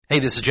Hey,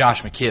 this is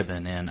Josh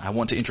McKibben, and I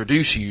want to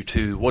introduce you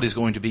to what is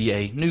going to be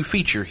a new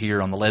feature here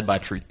on the Led by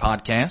Truth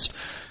podcast.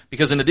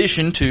 Because in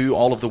addition to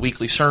all of the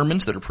weekly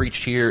sermons that are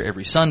preached here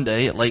every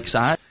Sunday at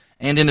Lakeside,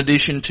 and in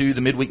addition to the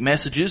midweek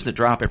messages that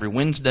drop every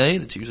Wednesday,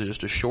 that's usually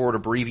just a short,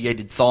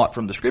 abbreviated thought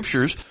from the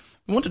Scriptures,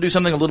 we want to do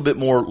something a little bit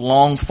more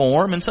long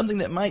form and something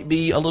that might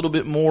be a little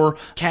bit more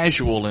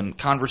casual and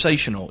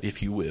conversational,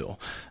 if you will.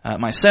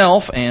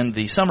 Myself and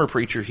the summer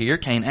preacher here,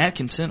 Kane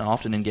Atkinson,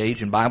 often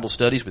engage in Bible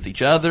studies with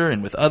each other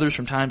and with others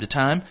from time to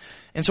time.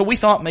 And so we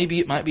thought maybe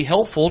it might be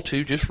helpful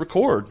to just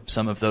record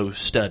some of those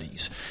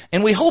studies.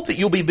 And we hope that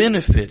you'll be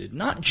benefited,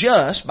 not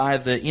just by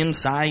the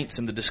insights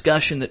and the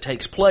discussion that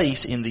takes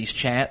place in these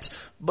chats,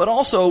 but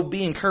also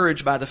be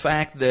encouraged by the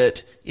fact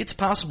that it's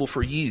possible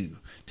for you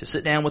to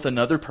sit down with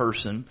another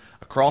person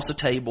across a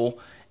table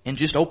and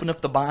just open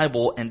up the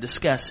Bible and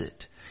discuss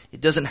it.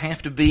 It doesn't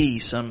have to be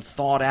some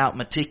thought out,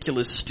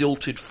 meticulous,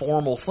 stilted,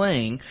 formal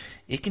thing.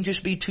 It can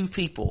just be two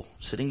people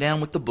sitting down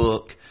with the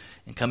book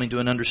and coming to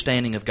an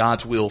understanding of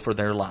God's will for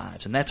their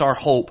lives. And that's our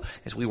hope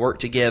as we work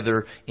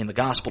together in the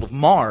Gospel of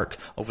Mark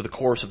over the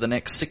course of the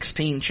next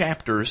 16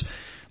 chapters.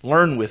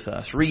 Learn with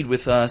us, read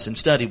with us, and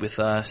study with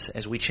us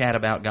as we chat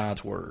about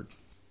God's Word.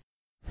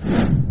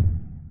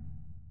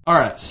 All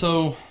right,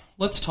 so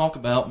let's talk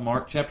about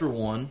Mark chapter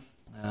 1,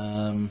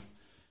 the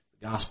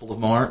Gospel of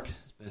Mark,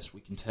 as best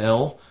we can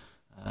tell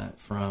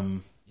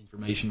from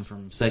information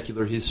from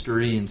secular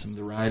history and some of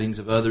the writings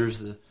of others,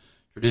 the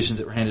traditions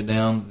that were handed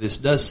down. This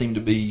does seem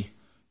to be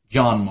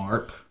John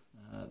Mark,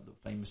 the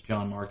famous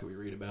John Mark that we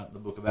read about in the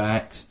book of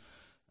Acts,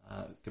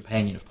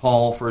 companion of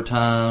Paul for a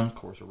time, of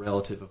course a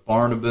relative of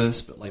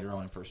Barnabas, but later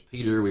on in 1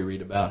 Peter we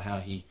read about how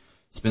he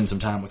spent some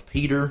time with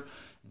Peter.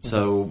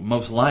 So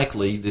most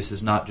likely this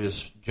is not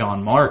just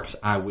John Mark's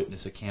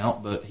eyewitness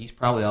account, but he's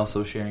probably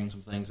also sharing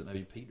some things that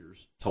maybe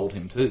Peter's told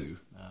him too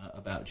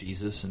about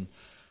Jesus. And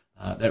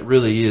that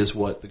really is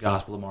what the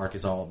Gospel of Mark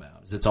is all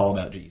about, is it's all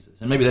about Jesus.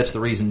 And maybe that's the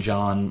reason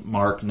John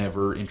Mark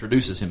never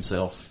introduces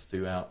himself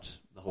throughout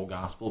the whole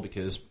Gospel,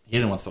 because he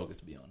didn't want the focus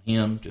to be on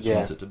him, just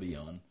wants it to be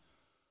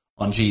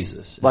on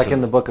Jesus. And like so,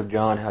 in the book of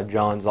John, how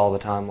John's all the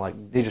time,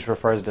 like, he just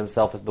refers to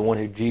himself as the one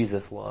who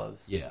Jesus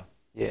loves. Yeah.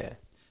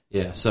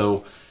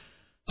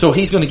 So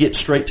he's going to get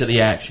straight to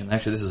the action.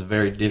 Actually, this is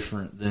very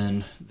different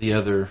than the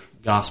other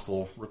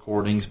gospel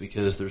recordings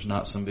because there's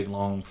not some big,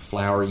 long,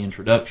 flowery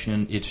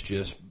introduction. It's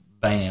just,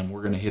 bam,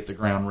 we're going to hit the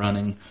ground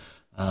running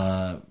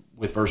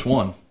with verse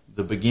 1,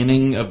 the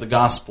beginning of the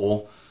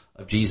gospel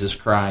of Jesus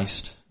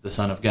Christ, the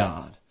Son of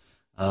God.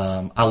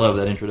 I love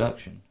that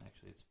introduction.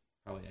 Actually, it's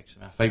probably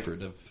my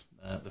favorite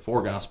of the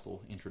four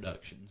gospel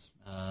introductions.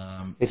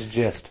 It's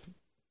just,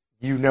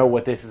 you know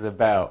what this is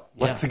about.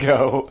 Let's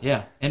go.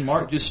 Yeah, and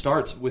Mark just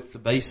starts with the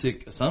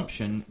basic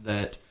assumption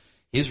that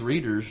his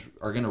readers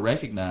are going to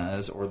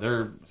recognize, or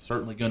they're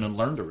certainly going to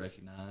learn to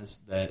recognize,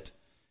 that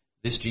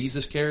this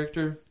Jesus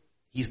character,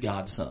 he's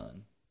God's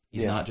Son.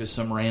 He's not just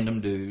some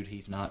random dude.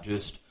 He's not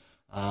just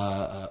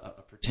a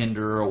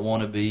pretender or a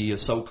wannabe, a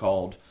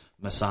so-called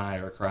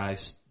Messiah or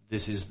Christ.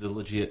 This is the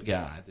legit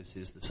guy. This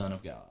is the Son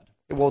of God.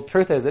 Well, the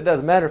truth is, it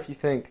doesn't matter if you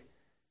think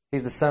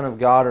he's the Son of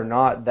God or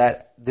not.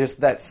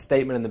 That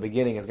statement in the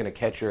beginning is going to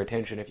catch your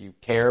attention if you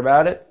care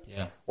about it,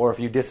 or if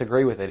you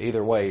disagree with it.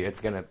 Either way, you're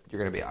going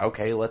to be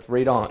okay. Let's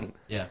read on.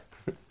 Yeah,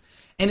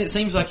 and it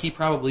seems like he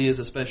probably is,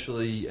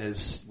 especially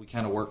as we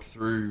kind of work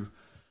through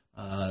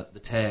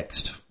the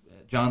text.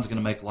 John's going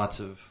to make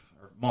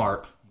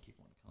Mark. I keep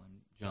on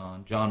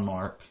calling John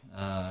Mark.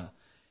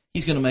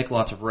 He's going to make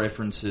lots of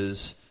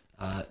references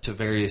to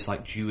various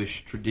like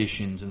Jewish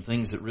traditions and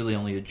things that really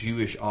only a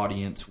Jewish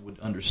audience would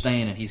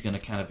understand, and he's going to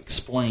kind of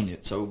explain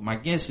it. So my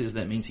guess is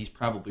that means he's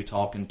probably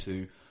talking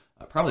to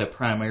probably a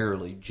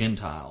primarily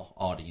Gentile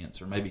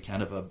audience, or maybe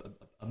kind of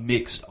a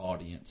mixed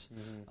audience,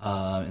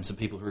 and some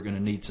people who are going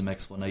to need some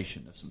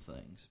explanation of some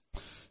things.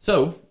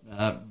 So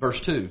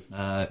verse 2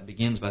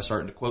 begins by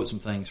starting to quote some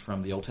things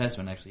from the Old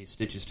Testament. Actually, he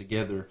stitches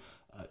together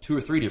 2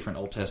 or 3 different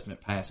Old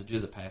Testament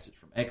passages, a passage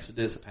from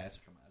Exodus, a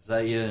passage from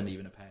Isaiah, and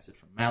even a passage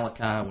from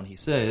Malachi, when he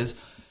says,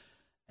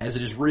 "As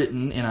it is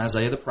written in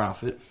Isaiah the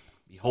prophet,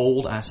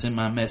 Behold, I send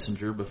my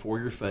messenger before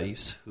your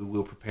face, who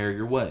will prepare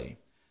your way.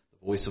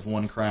 The voice of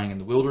one crying in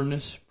the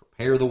wilderness,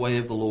 Prepare the way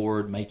of the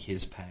Lord, make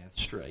his path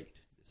straight."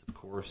 This, of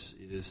course,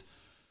 is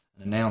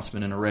an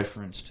announcement and a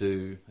reference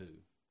to who?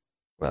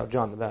 Well,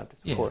 John the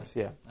Baptist, of course,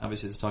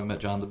 Obviously, it's talking about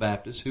John the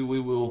Baptist, who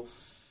we will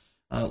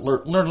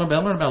learn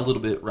about a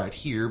little bit right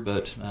here,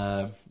 but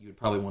you would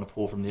probably want to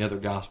pull from the other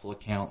gospel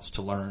accounts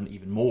to learn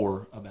even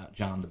more about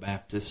John the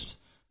Baptist.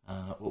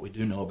 What we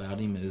do know about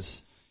him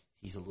is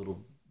he's a little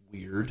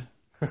weird.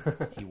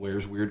 He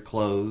wears weird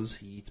clothes.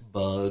 He eats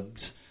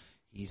bugs.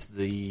 He's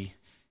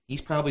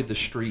probably the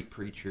street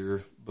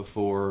preacher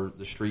before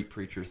the street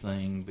preacher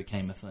thing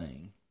became a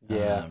thing.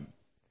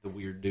 The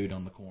weird dude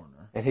on the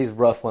corner. And he's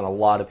ruffling a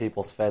lot of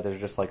people's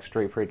feathers, just like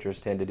street preachers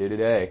tend to do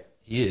today.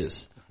 He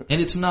is. And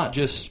it's not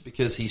just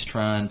because he's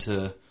trying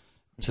to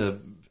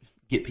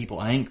get people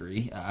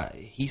angry.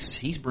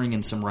 He's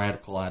bringing some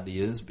radical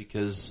ideas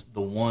because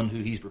the one who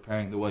he's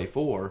preparing the way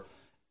for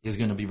is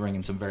going to be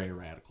bringing some very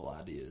radical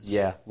ideas.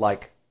 Yeah,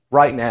 like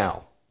right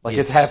now. Like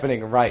it's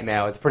happening right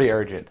now. It's pretty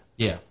urgent.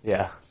 Yeah.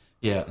 Yeah.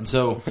 Yeah, and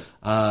so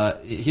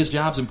his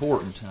job's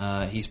important.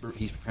 He's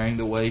preparing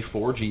the way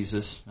for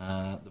Jesus,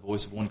 the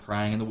voice of one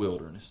crying in the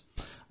wilderness.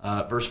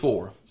 Verse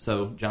 4,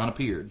 so John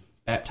appeared,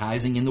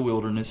 baptizing in the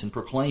wilderness and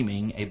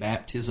proclaiming a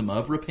baptism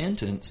of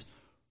repentance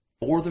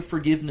for the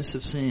forgiveness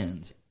of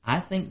sins. I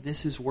think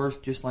this is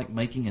worth just like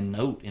making a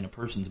note in a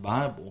person's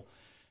Bible.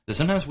 That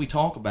sometimes we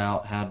talk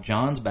about how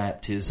John's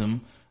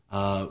baptism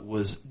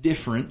was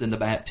different than the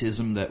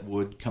baptism that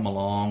would come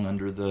along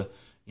under the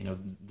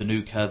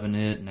new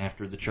covenant and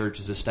after the church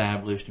is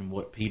established and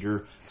what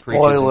Peter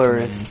preaches.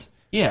 Spoilers.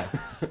 Yeah.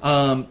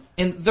 And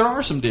there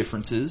are some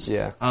differences.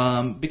 Yeah.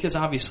 Because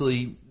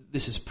obviously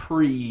this is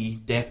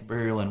pre-death,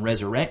 burial, and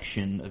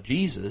resurrection of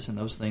Jesus, and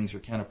those things are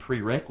kind of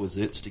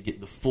prerequisites to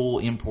get the full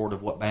import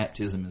of what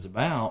baptism is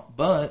about.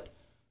 But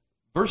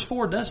verse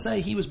 4 does say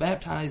he was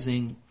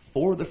baptizing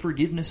for the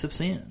forgiveness of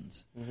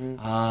sins.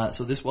 Mm-hmm.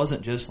 So this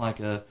wasn't just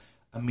like a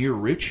mere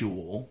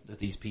ritual that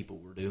these people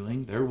were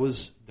doing. There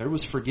was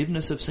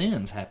forgiveness of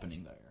sins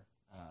happening there.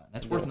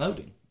 That's worth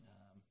noting.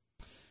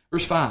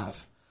 Verse 5,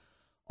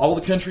 all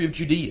the country of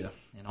Judea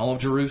and all of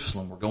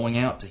Jerusalem were going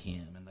out to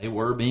him, and they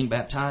were being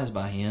baptized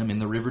by him in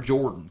the river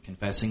Jordan,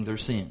 confessing their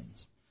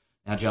sins.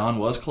 Now John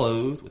was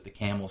clothed with the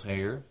camel's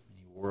hair, and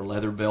he wore a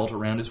leather belt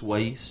around his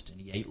waist,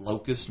 and he ate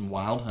locusts and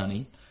wild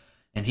honey.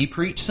 And he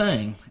preached,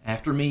 saying,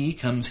 After me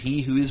comes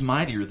he who is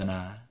mightier than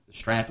I, the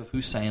strap of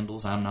whose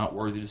sandals I am not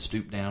worthy to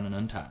stoop down and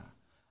untie.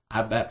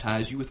 I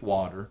baptize you with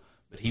water,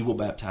 but he will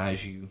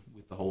baptize you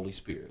with the Holy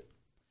Spirit.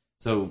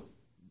 So,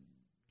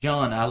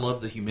 John, I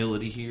love the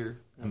humility here.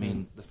 I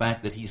mean, the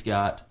fact that he's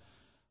got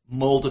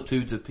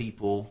multitudes of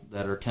people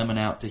that are coming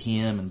out to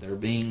him and they're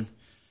being,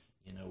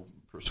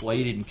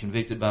 persuaded and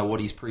convicted by what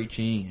he's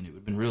preaching. And it would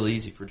have been real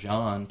easy for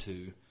John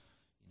to,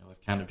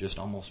 have kind of just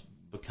almost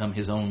become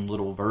his own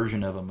little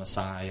version of a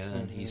Messiah,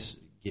 and he's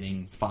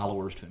getting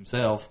followers to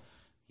himself.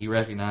 He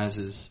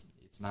recognizes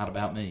it's not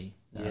about me.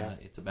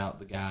 It's about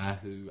the guy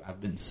who I've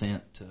been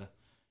sent to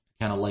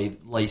kind of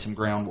lay some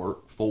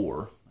groundwork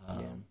for,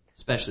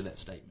 especially that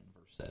statement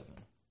in verse 7.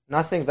 And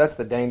I think that's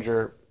the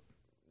danger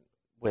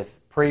with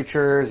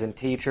preachers and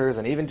teachers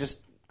and even just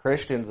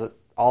Christians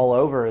all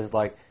over is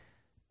like,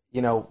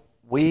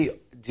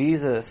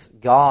 Jesus,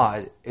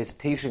 God, is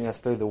teaching us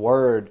through the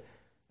Word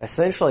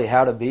essentially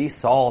how to be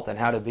salt and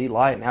how to be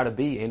light and how to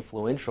be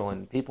influential,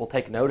 and people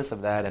take notice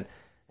of that,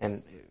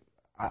 and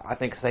I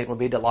think Satan would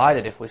be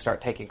delighted if we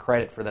start taking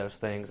credit for those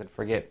things and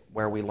forget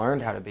where we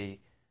learned how to be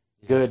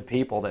good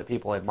people that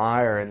people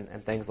admire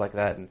and things like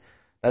that. And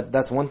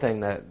that's one thing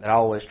that I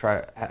always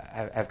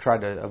have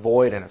tried to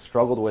avoid and have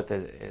struggled with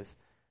is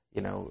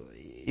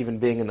even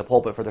being in the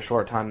pulpit for the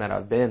short time that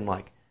I've been,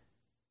 like,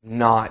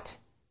 not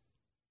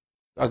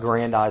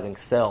aggrandizing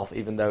self,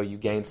 even though you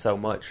gain so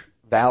much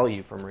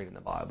value from reading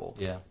the Bible.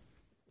 Yeah.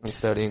 And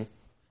studying.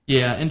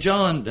 Yeah, and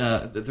John,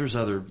 there's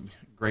other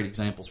great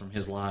examples from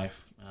his life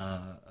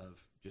of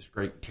just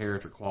great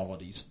character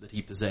qualities that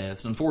he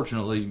possessed.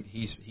 Unfortunately,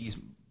 he's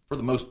for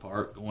the most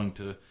part going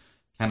to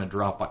kind of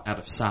drop out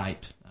of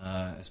sight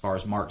as far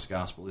as Mark's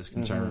gospel is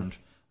concerned.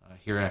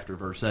 Here after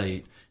verse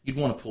 8, you'd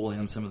want to pull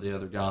in some of the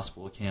other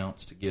gospel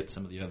accounts to get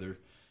some of the other,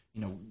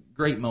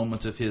 great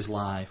moments of his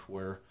life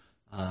where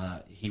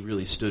he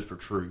really stood for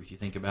truth. You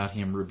think about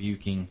him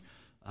rebuking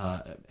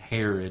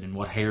Herod and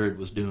what Herod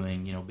was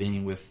doing,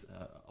 being with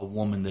a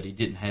woman that he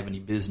didn't have any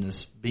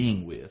business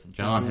being with. And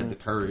John had the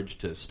courage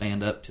to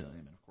stand up to him,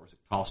 and of course it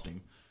cost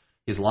him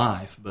his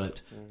life,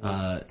 but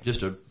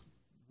just a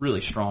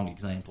really strong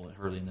example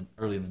early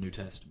in the New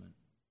Testament.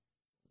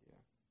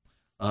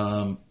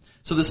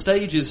 So the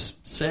stage is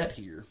set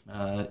here.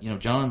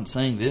 John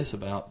saying this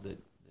about the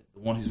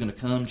one who's going to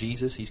come,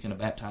 Jesus, he's going to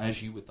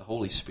baptize you with the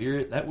Holy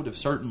Spirit. That would have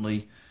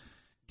certainly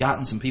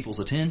gotten some people's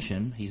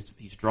attention.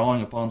 He's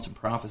drawing upon some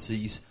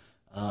prophecies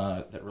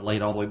that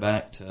relate all the way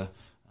back to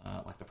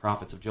like the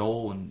prophets of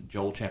Joel in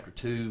Joel chapter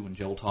 2, when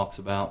Joel talks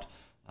about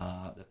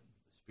the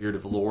Spirit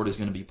of the Lord is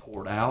going to be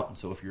poured out. And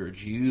so if you're a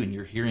Jew and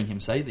you're hearing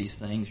him say these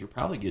things, you're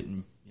probably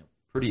getting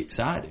pretty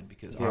excited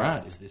because, all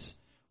right, is this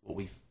what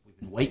we've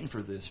been waiting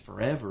for this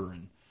forever,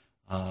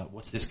 and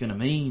what's this going to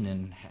mean,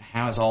 and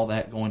how is all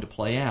that going to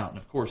play out? And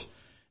of course,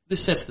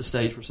 this sets the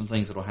stage for some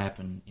things that will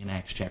happen in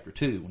Acts chapter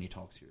 2 when he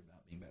talks here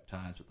about being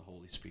baptized with the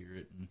Holy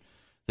Spirit and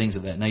things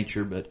of that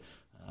nature, but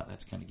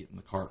that's kind of getting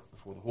the cart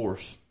before the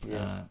horse.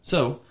 Yeah.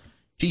 So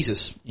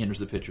Jesus enters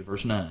the picture,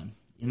 verse 9.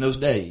 In those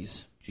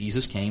days,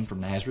 Jesus came from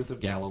Nazareth of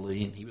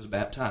Galilee, and he was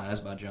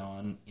baptized by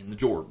John in the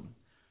Jordan.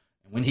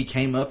 And when he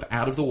came up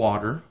out of the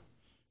water,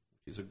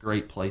 which is a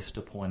great place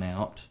to point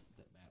out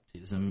that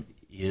baptism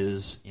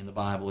is, in the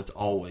Bible, it's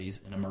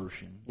always an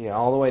immersion. Yeah,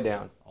 all the way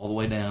down. All the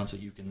way down, so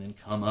you can then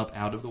come up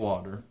out of the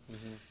water.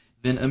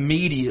 Then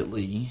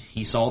immediately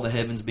he saw the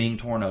heavens being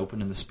torn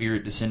open and the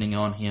Spirit descending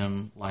on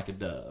him like a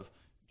dove.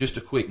 Just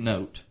a quick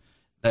note,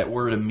 that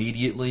word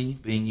immediately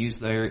being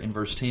used there in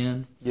verse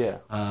 10,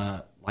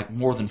 like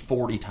more than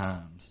 40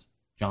 times,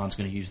 John's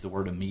going to use the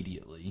word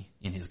immediately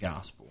in his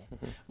gospel,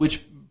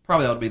 which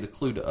probably ought to be the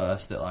clue to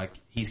us that like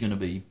he's going to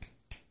be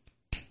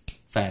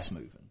fast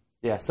moving.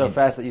 Yeah, so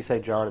fast that you say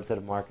John instead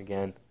of Mark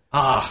again.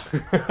 Ah,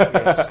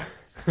 yes.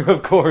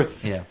 Of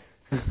course. Yeah.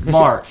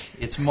 Mark.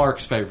 It's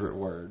Mark's favorite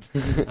word.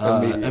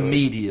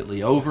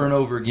 Immediately. Over and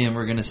over again,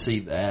 we're going to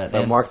see that.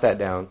 So mark that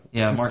down.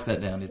 Yeah, mark that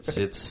down.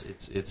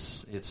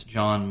 It's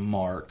John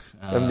Mark.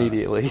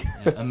 Immediately.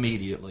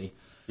 Immediately.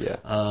 Yeah.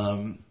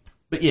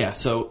 But yeah,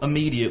 so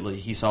immediately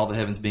he saw the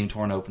heavens being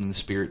torn open and the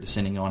Spirit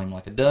descending on him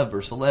like a dove,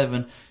 verse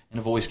 11, and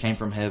a voice came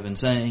from heaven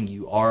saying,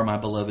 "You are my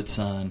beloved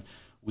Son.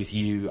 With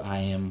you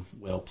I am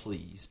well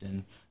pleased."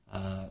 And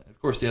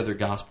of course, the other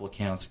gospel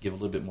accounts give a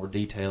little bit more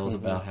details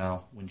about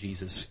how when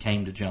Jesus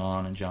came to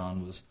John, and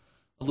John was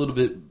a little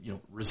bit,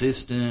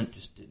 resistant,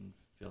 just didn't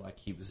feel like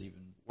he was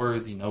even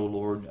worthy. "No,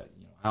 Lord,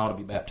 I ought to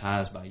be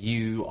baptized by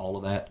you," all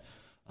of that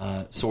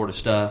sort of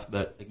stuff.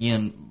 But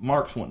again,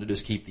 Mark's wanting to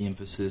just keep the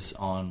emphasis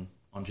on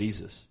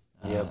Jesus.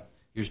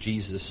 Here's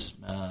Jesus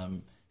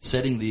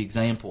setting the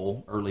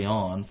example early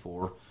on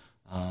for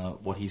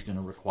what he's going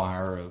to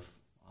require of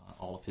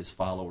all of his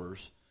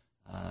followers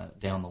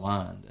down the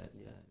line. That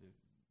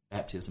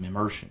baptism,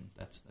 immersion,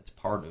 that's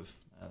part of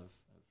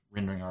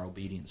rendering our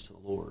obedience to the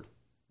Lord.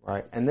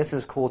 Right, and this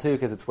is cool too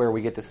because it's where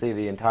we get to see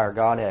the entire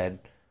Godhead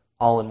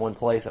all in one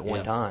place at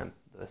one time.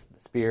 The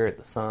Spirit,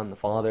 the Son, the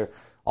Father,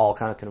 all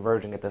kind of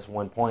converging at this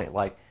one point.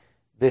 Like,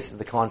 this is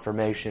the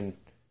confirmation.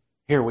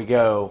 Here we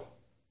go.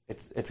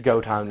 It's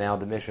go time now.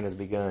 The mission has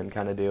begun,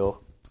 kind of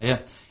deal.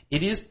 Yeah,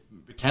 it is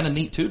kind of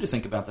neat too to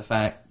think about the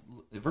fact,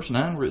 verse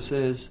 9, where it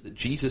says that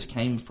Jesus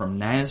came from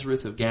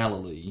Nazareth of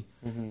Galilee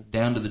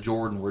down to the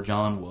Jordan where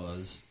John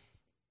was,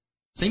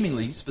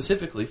 seemingly,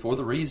 specifically for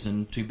the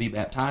reason to be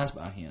baptized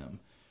by him.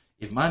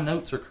 If my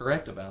notes are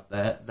correct about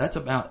that, that's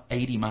about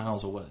 80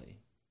 miles away.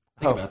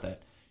 Think about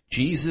that.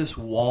 Jesus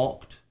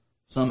walked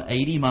some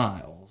 80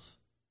 miles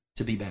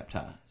to be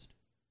baptized.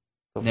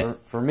 So now,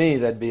 for me,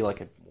 that'd be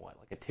like a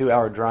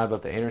 2-hour drive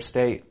up the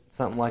interstate,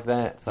 something like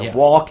that. So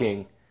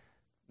walking,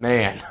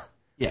 man.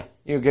 Yeah.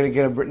 You're going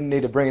to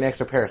need to bring an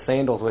extra pair of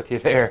sandals with you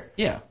there.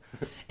 Yeah.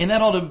 And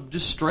that ought to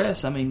just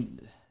stress,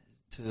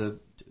 to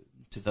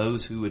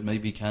those who would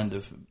maybe kind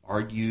of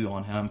argue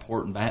on how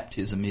important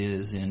baptism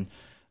is in,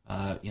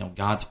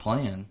 God's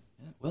plan.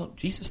 Well,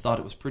 Jesus thought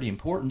it was pretty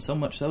important, so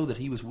much so that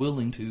he was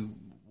willing to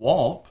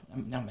walk.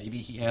 Now, maybe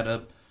he had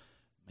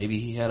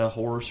a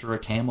horse or a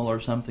camel or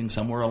something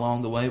somewhere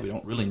along the way. We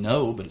don't really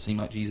know, but it seemed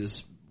like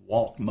Jesus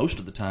walked most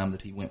of the time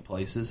that he went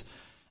places.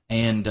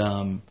 And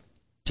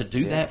to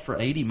do that for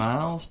 80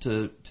 miles,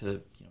 to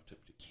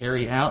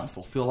carry out and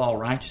fulfill all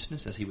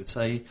righteousness, as he would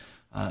say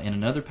in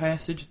another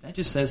passage, that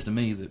just says to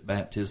me that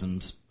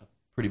baptism's a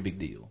pretty big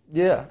deal.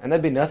 Yeah, and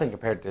that'd be nothing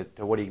compared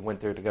to what he went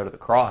through to go to the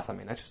cross.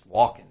 That's just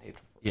walking.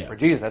 For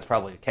Jesus, that's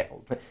probably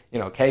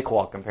a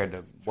cakewalk compared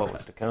to what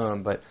was to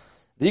come. But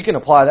you can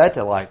apply that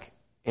to like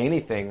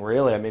anything,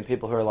 really.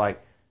 People who are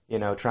like,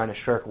 trying to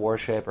shirk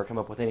worship or come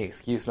up with any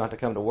excuse not to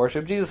come to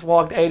worship. Jesus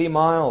walked 80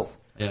 miles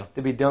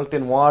to be dunked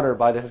in water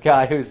by this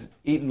guy who's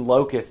eating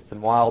locusts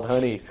and wild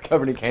honey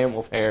covered in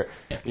camel's hair,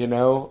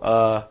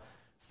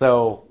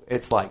 So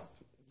it's like,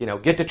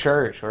 get to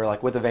church, or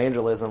like with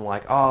evangelism,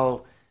 like,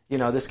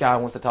 this guy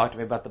wants to talk to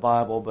me about the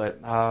Bible, but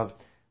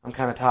I'm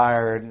kind of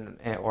tired,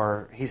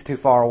 or he's too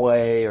far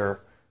away,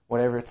 or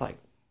whatever. It's like,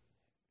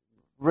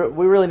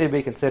 we really need to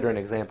be considering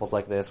examples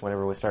like this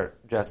whenever we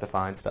start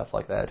justifying stuff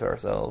like that to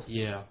ourselves.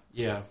 Yeah,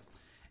 yeah.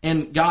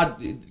 And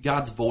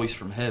God's voice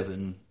from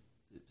heaven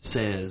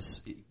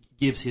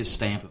gives his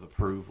stamp of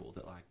approval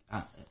that like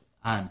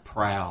I'm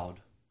proud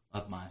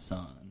of my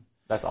Son.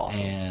 That's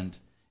awesome. And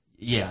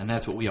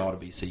that's what we ought to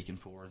be seeking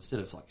for instead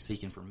of like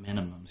seeking for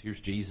minimums.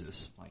 Here's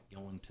Jesus like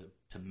going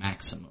to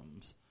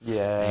maximums.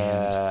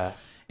 Yeah.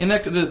 And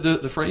that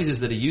the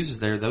phrases that he uses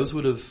there, those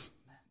would have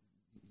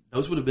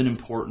been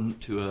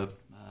important to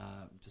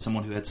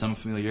someone who had some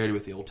familiarity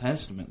with the Old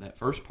Testament. That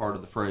first part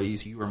of the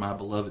phrase, "You are my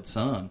beloved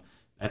Son,"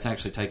 that's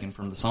actually taken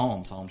from the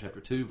Psalm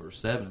chapter 2, verse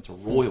 7. It's a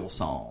royal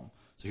psalm.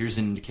 So here's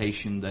an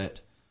indication that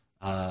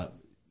the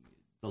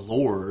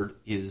Lord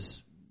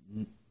is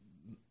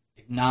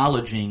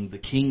acknowledging the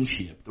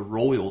kingship, the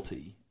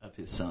royalty of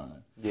his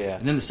Son. Yeah.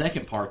 And then the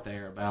second part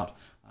there about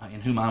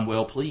 "in whom I'm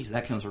well pleased,"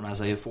 that comes from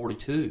Isaiah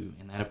 42.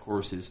 And that, of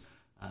course, is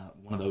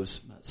one of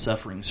those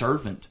suffering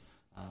servant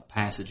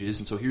passages.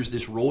 And so here's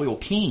this royal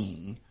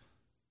king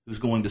who's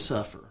going to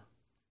suffer.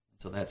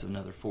 So that's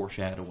another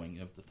foreshadowing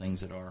of the things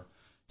that are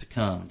to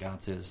come.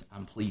 God says,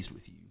 "I'm pleased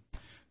with you."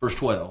 Verse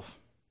 12,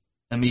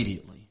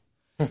 immediately.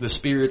 The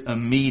Spirit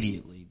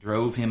immediately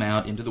drove him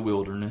out into the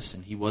wilderness,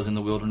 and he was in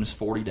the wilderness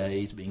 40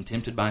 days, being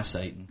tempted by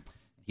Satan.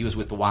 He was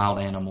with the wild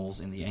animals,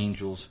 and the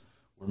angels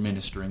were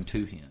ministering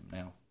to him.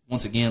 Now,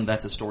 once again,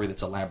 that's a story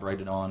that's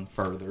elaborated on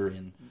further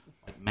in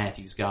like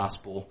Matthew's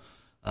Gospel,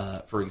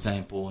 for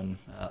example, and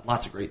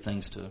lots of great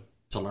things to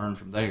learn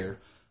from there.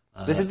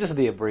 This is just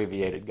the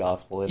abbreviated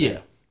Gospel, isn't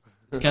it?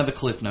 It's kind of the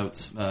Cliff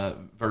Notes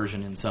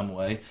version in some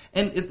way.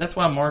 And that's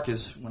why Mark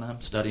when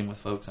I'm studying with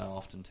folks, I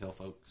often tell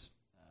folks,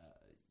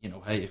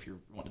 hey, if you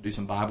want to do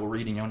some Bible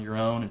reading on your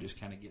own and just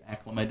kind of get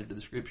acclimated to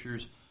the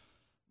Scriptures,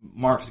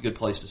 Mark's a good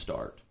place to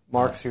start.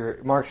 Mark's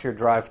your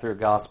drive-through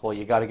gospel.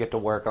 You got to get to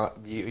work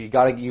on. You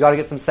got to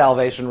get some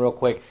salvation real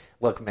quick.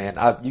 Look, man,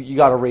 you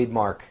got to read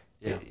Mark.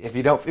 Yeah. If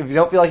you don't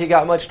feel like you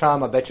got much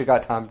time, I bet you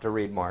got time to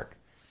read Mark.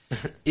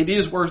 It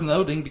is worth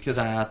noting because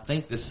I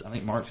think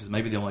Mark is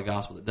maybe the only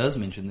gospel that does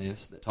mention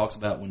this, that talks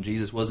about when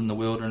Jesus was in the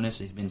wilderness,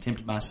 he's been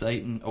tempted by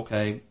Satan.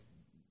 Okay,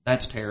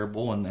 that's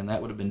terrible, and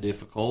that would have been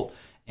difficult.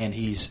 And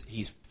he's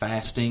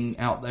fasting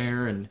out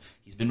there, and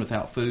he's been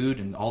without food,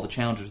 and all the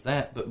challenges of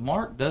that. But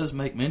Mark does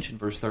make mention,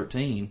 verse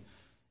 13,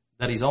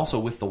 that he's also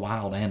with the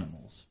wild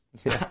animals.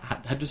 Yeah.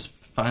 I just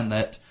find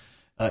that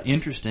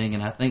interesting,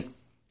 and I think,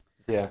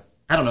 yeah,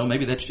 I don't know,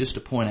 maybe that's just to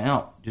point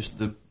out just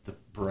the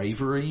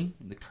bravery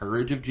and the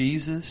courage of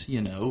Jesus.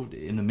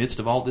 In the midst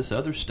of all this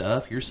other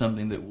stuff, here's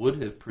something that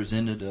would have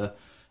presented a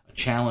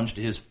challenge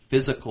to his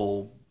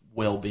physical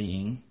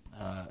well-being.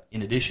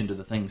 In addition to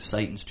the things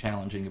Satan's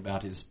challenging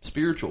about his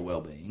spiritual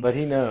well-being. But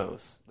he knows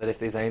that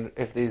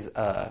if these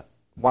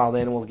wild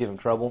animals give him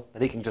trouble,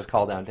 that he can just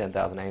call down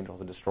 10,000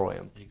 angels and destroy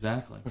them.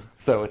 Exactly.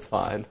 So it's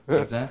fine.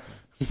 Exactly.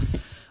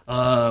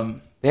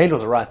 The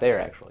angels are right there,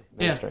 actually,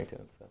 ministering to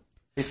him. So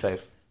he's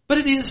safe. But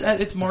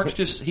it's Mark's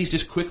he's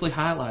just quickly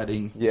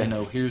highlighting,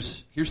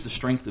 yes. Here's the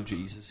strength of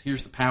Jesus.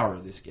 Here's the power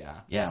of this guy.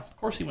 Yeah, of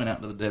course he went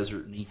out into the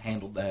desert and he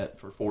handled that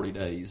for 40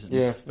 days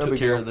and took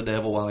care of the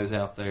devil while he was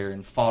out there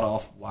and fought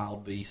off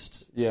wild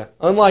beasts. Yeah.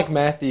 Unlike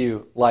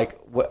Matthew,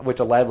 which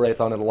elaborates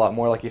on it a lot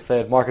more, like you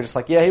said, Mark is just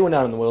like, yeah, he went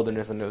out in the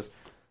wilderness and it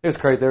was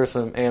crazy. There were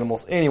some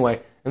animals.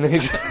 Anyway, and then he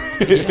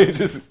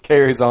just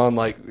carries on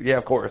like, yeah,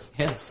 of course.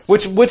 Yeah.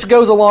 Which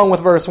goes along with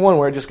verse 1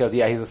 where it just goes,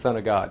 yeah, he's the Son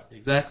of God.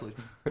 Exactly.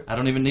 I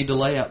don't even need to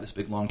lay out this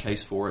big long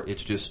case for it.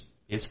 It's just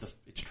it's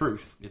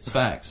truth. It's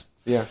facts.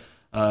 Yeah.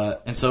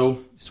 And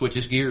so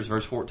switches gears,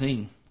 verse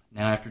 14.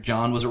 Now after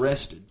John was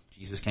arrested,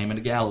 Jesus came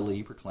into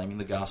Galilee proclaiming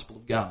the gospel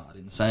of God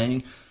and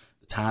saying,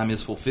 the time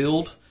is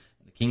fulfilled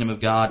and the kingdom of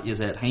God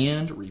is at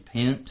hand.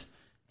 Repent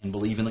and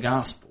believe in the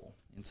gospel.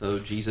 And so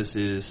Jesus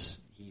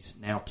he's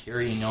now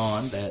carrying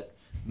on that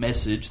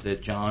message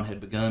that John had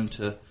begun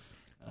to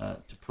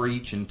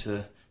preach and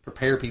to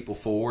prepare people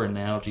for, and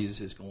now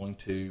Jesus is going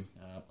to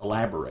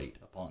elaborate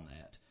upon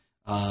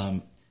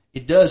that.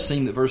 It does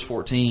seem that verse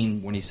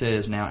 14, when he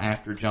says, now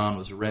after John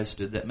was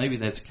arrested, that maybe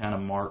that's kind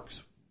of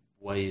Mark's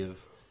way of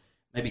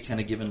maybe kind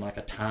of giving like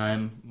a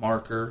time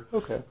marker.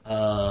 Okay.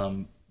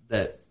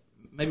 That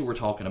maybe we're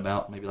talking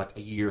about maybe like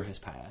a year has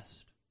passed.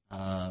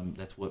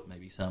 That's what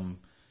maybe some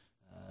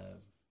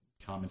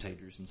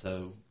commentators and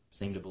so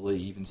seem to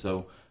believe. And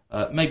so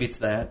maybe it's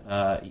that.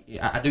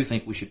 I do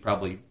think we should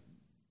probably,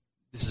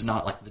 this is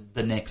not like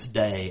the next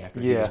day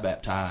after he was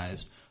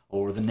baptized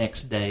or the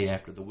next day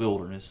after the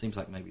wilderness. Seems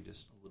like maybe just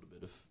a little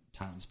bit of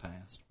time's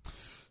passed.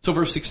 So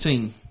verse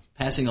 16,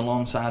 passing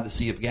alongside the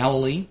Sea of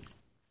Galilee,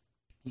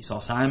 he saw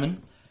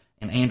Simon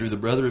and Andrew the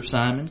brother of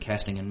Simon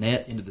casting a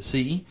net into the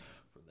sea,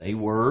 for they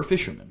were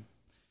fishermen.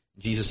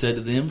 Jesus said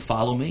to them,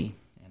 follow me,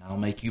 and I'll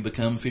make you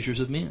become fishers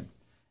of men.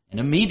 And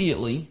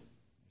immediately,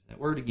 that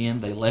word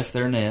again, they left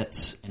their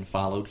nets and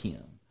followed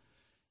him.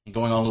 And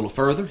going on a little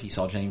further, he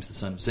saw James the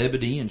son of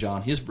Zebedee and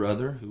John his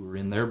brother, who were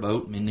in their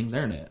boat mending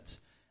their nets.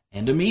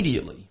 And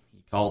immediately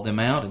he called them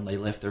out, and they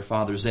left their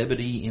father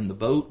Zebedee in the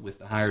boat with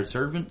the hired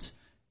servants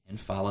and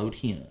followed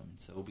him.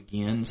 So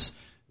begins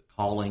the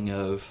calling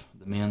of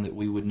the men that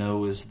we would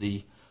know as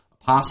the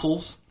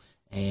apostles,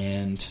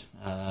 and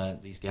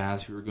these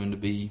guys who are going to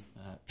be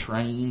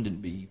trained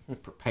and be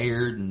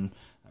prepared and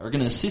are going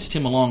to assist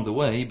him along the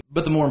way.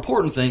 But the more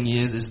important thing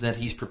is that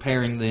he's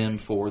preparing them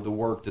for the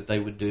work that they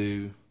would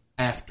do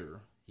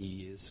after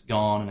he is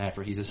gone and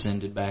after he's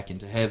ascended back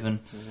into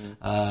heaven.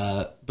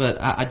 Mm-hmm. But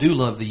I do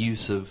love the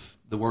use of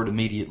the word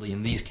immediately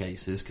in these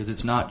cases, because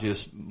it's not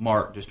just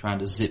Mark just trying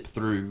to zip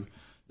through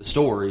the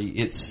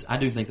story. I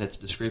do think that's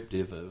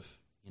descriptive of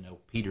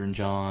Peter and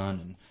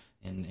John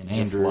and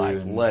Andrew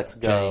and let's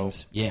go.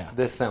 James. Yeah,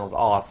 this sounds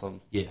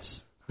awesome.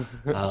 Yes,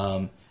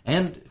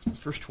 and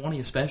verse 20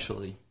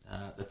 especially,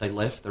 that they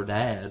left their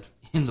dad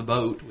in the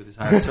boat with his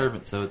hired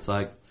servant. So it's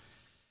like,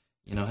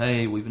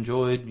 hey, we've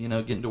enjoyed,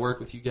 getting to work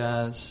with you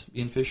guys,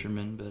 being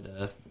fishermen,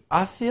 but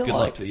I feel good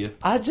luck to you.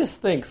 I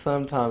just think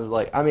sometimes,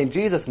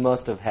 Jesus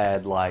must have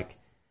had,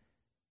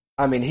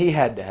 he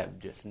had to have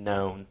just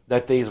known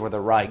that these were the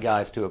right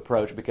guys to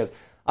approach, because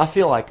I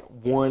feel like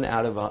one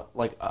out of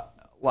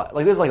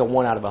this is like a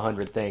 1 out of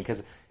 100 thing,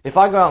 because if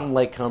I go out in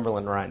Lake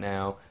Cumberland right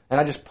now, and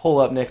I just pull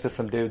up next to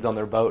some dudes on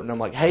their boat, and I'm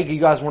like, hey, you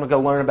guys want to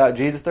go learn about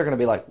Jesus? They're going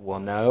to be like, well,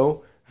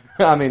 no.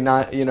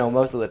 Not,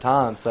 most of the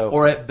time. So,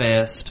 or at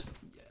best,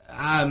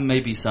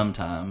 maybe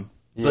sometime,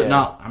 but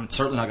not. I'm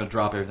certainly not going to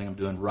drop everything I'm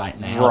doing right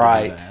now.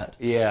 Right. To do that.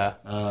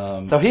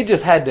 Yeah. So he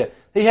just had to.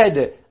 He had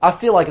to. I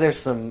feel like there's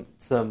some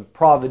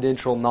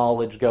providential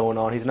knowledge going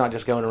on. He's not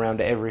just going around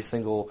to every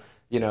single,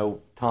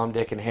 Tom,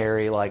 Dick, and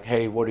Harry, like,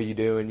 hey, what are you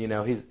doing?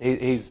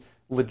 He's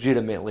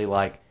legitimately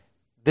like,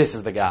 this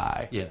is the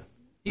guy. Yeah.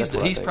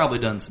 He's probably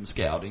done some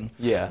scouting.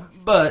 Yeah.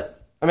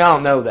 But I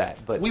don't know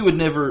that, but we would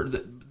never.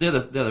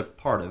 the other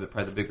part of it,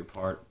 probably the bigger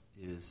part,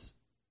 is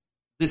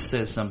this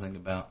says something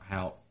about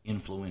how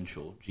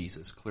influential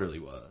Jesus clearly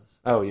was.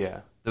 Oh,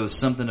 yeah. There was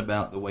something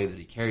about the way that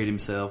he carried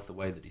himself, the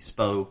way that he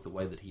spoke, the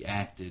way that he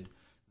acted,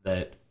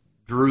 that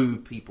drew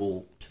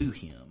people to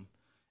him.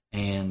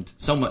 And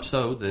so much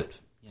so that,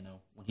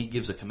 when he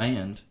gives a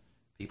command,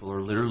 people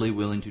are literally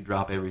willing to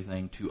drop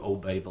everything to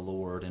obey the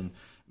Lord. And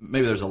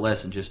maybe there's a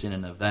lesson just in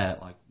and of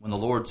that. Like when the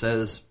Lord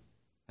says,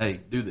 hey,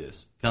 do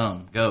this,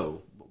 come,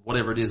 go,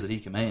 whatever it is that he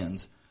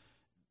commands,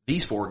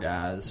 these 4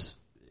 guys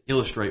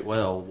illustrate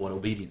well what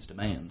obedience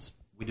demands.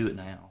 We do it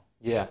now.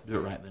 Yeah. Do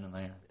it right then and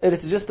there.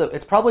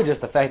 It's probably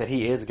just the fact that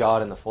he is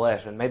God in the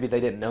flesh, and maybe they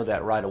didn't know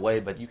that right away,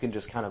 but you can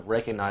just kind of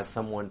recognize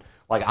someone.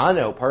 Like I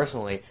know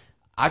personally,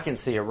 I can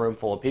see a room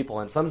full of people,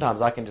 and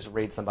sometimes I can just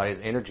read somebody's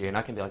energy, and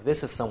I can be like,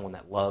 this is someone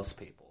that loves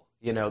people.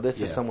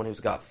 This is someone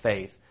who's got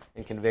faith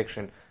and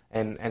conviction,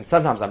 and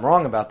sometimes I'm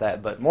wrong about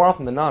that, but more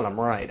often than not, I'm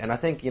right. And I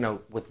think,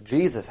 with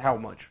Jesus, how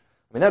much,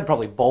 that'd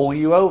probably bowl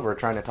you over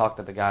trying to talk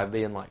to the guy,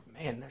 being like,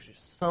 man, there's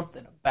just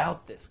something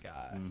about this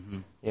guy,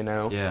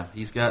 Yeah,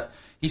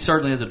 he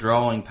certainly has a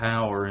drawing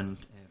power, and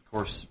of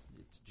course,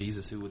 it's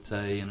Jesus who would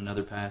say in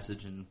another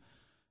passage in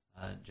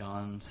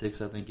John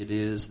 6, I think it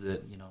is,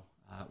 that,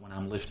 when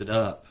I'm lifted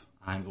up,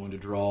 I'm going to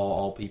draw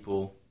all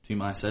people to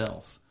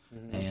myself.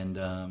 Mm-hmm.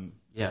 And,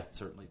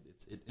 certainly,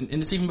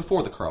 and it's even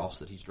before the cross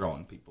that he's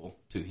drawing people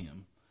to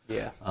him.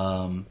 Yeah.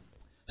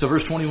 So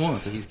verse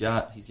 21, so he's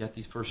got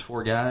these first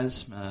 4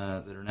 guys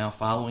that are now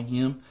following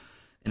him.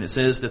 And it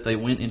says that they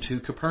went into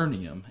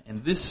Capernaum.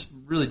 And this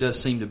really does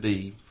seem to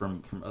be,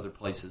 from other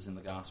places in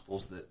the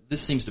Gospels, that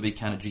this seems to be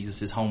kind of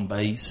Jesus' home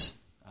base,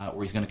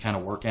 where he's going to kind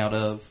of work out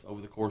of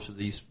over the course of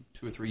these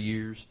 2 or 3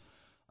 years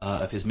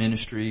of his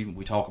ministry.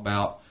 We talk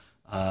about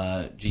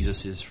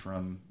Jesus is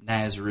from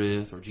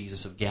Nazareth or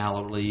Jesus of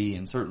Galilee,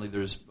 and certainly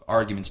there's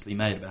arguments to be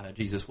made about how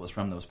Jesus was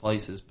from those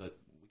places, but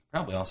we could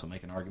probably also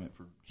make an argument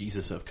for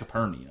Jesus of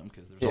Capernaum,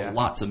 because there's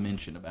lots of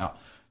mention about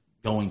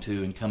going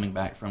to and coming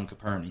back from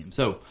Capernaum.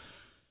 So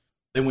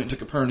they went to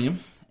Capernaum,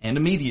 and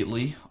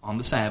immediately on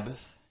the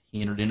Sabbath,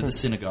 he entered into the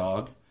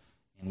synagogue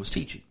and was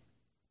teaching.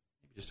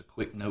 Just a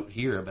quick note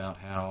here about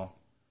how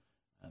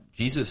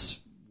Jesus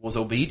was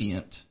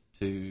obedient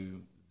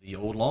to the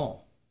old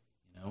law.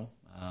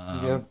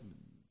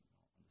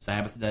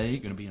 Sabbath day,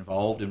 going to be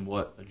involved in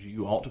what a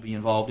Jew ought to be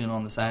involved in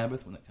on the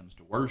Sabbath when it comes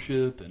to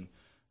worship, and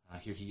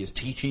here he is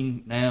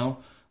teaching now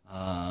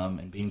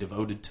and being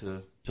devoted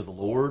to the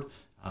Lord,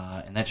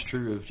 and that's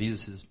true of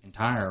Jesus'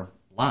 entire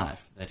life,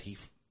 that he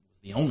was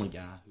the only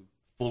guy who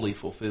fully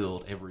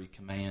fulfilled every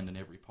command and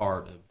every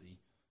part of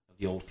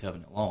the Old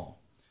Covenant law.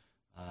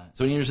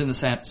 So he enters in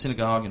the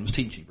synagogue and was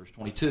teaching, verse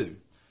 22.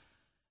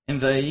 And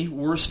they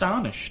were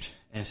astonished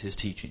at his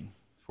teaching,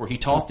 for he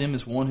taught them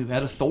as one who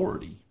had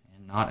authority,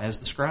 and not as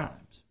the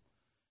scribes.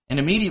 And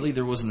immediately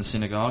there was in the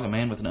synagogue a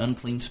man with an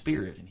unclean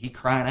spirit, and he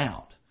cried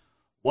out,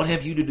 What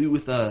have you to do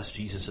with us,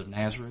 Jesus of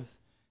Nazareth?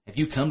 Have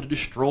you come to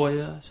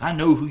destroy us? I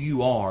know who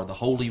you are, the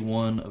Holy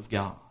One of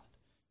God.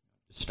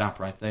 Just stop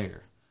right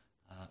there.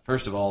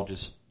 First of all,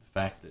 just the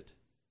fact that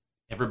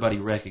everybody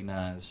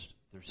recognized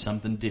there's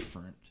something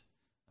different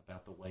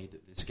about the way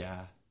that this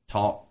guy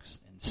talks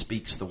and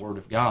speaks the Word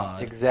of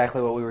God.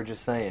 Exactly what we were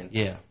just saying.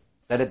 Yeah.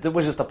 That it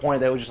was just the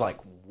point that it was just like,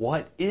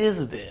 what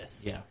is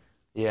this? Yeah.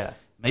 Yeah.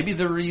 Maybe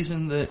the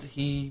reason that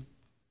he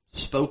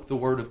spoke the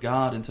Word of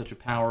God in such a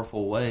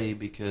powerful way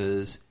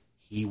because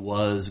he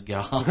was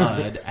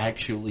God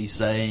actually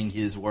saying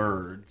his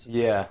words.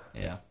 Yeah.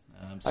 Yeah.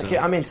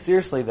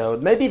 Seriously though,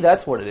 maybe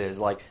that's what it is.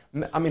 Like,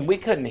 we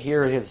couldn't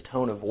hear his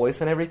tone of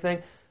voice and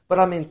everything, but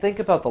think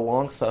about the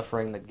long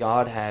suffering that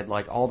God had,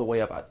 like all the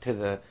way up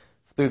to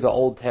through the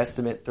Old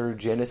Testament, through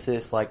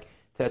Genesis, like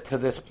to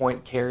this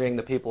point, carrying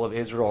the people of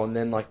Israel, and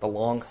then like the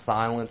long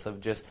silence of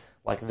just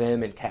like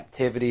them in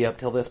captivity up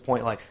till this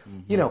point. Like,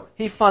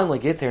 he finally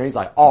gets here and he's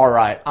like, all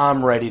right,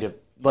 I'm ready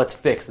let's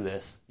fix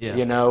this. Yeah.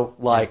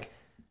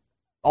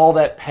 All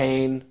that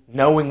pain,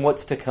 knowing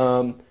what's to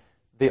come,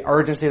 the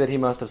urgency that he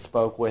must have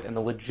spoke with, and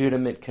the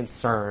legitimate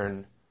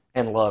concern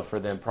and love for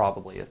them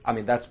probably is.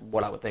 That's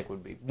what I would think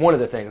would be one of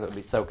the things that would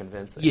be so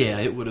convincing. Yeah,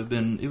 it would have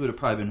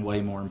probably been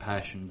way more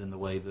impassioned than the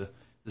way the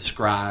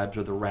scribes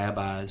or the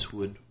rabbis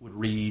would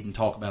read and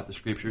talk about the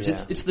scriptures. Yeah.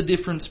 It's the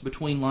difference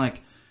between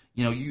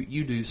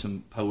you do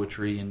some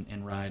poetry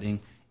and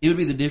writing. It would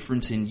be the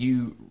difference in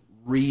you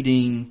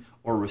reading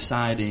or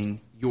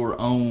reciting your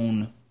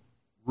own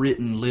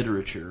written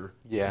literature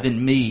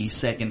than me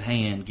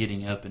secondhand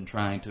getting up and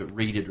trying to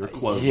read it or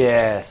quote it.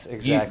 Yes,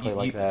 exactly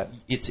like that.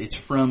 It's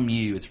from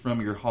you. It's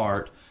from your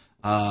heart.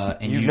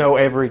 And you know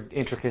every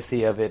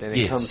intricacy of it, and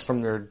it comes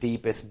from your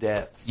deepest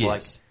depths.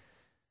 Yes.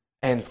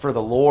 And for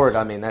the Lord,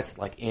 that's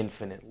like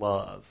infinite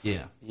love.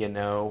 Yeah. And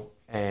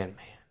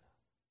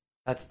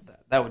man,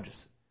 that would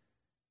just.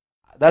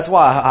 That's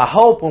why I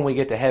hope when we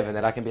get to heaven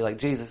that I can be like,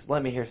 Jesus,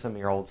 let me hear some of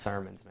your old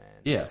sermons, man.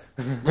 Yeah,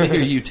 I hear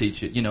you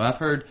teach it. I've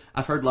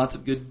heard lots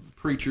of good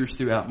preachers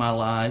throughout my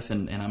life,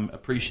 and I'm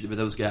appreciative of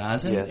those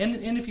guys. And, yes.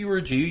 and if you were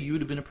a Jew, you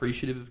would have been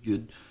appreciative of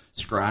good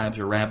scribes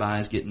or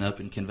rabbis getting up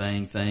and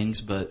conveying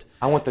things, but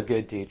I want the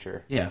good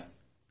teacher. Yeah,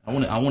 I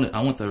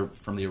want the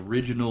from the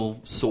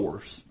original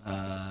source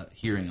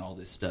hearing all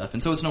this stuff,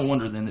 and so it's no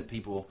wonder then that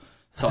people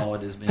saw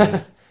it as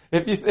being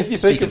if you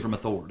speaking from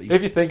authority.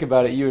 If you think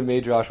about it, you and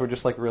me, Josh, we're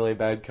just like really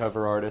bad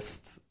cover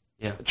artists.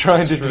 Yeah,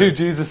 trying to do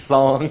Jesus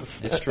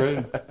songs. It's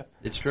true.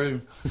 It's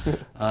true.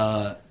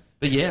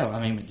 But yeah,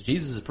 I mean,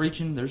 Jesus is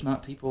preaching. There's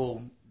not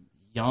people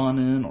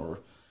yawning or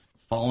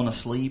falling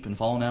asleep and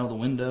falling out of the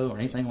window or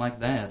anything like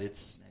that.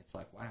 It's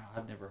like, wow,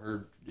 I've never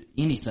heard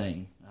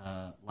anything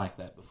like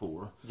that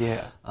before.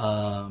 Yeah.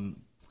 And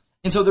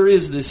so there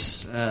is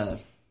this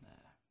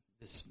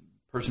this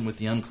person with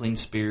the unclean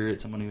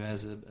spirit, someone who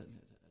has a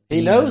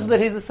he knows that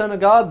he's the Son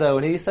of God, though,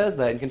 and he says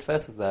that and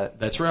confesses that.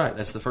 That's right.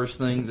 That's the first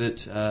thing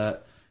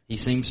that he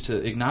seems to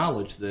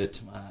acknowledge, that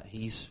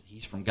he's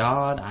from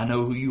God. I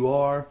know who you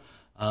are.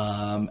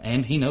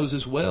 And he knows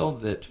as well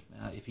that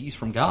if he's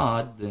from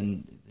God,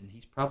 then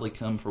he's probably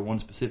come for one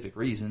specific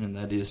reason, and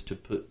that is to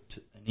put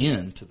an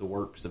end to the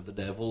works of the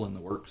devil and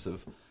the works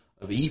of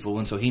evil.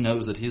 And so he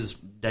knows that his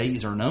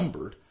days are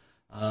numbered.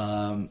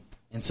 And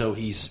so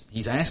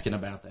he's asking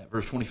about that.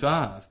 Verse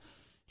 25,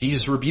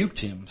 Jesus rebuked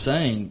him,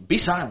 saying, "Be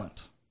silent,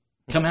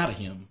 come out of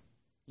him."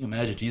 You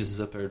imagine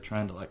Jesus up there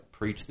trying to like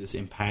preach this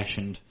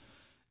impassioned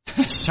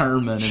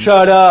sermon. And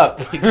shut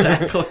up.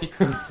 Exactly.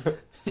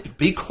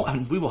 Be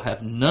quiet. We will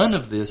have none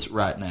of this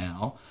right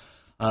now.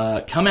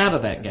 Come out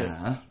of that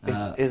guy.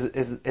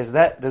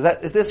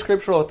 Is this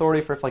scriptural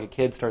authority for if like a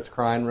kid starts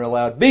crying real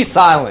loud? Be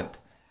silent.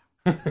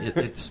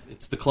 It's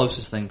the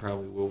closest thing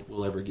probably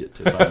we'll ever get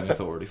to finding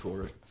authority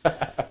for it.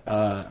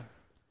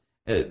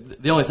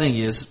 The only thing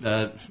is,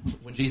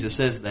 when Jesus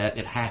says that,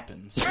 it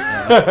happens.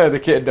 The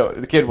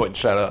kid wouldn't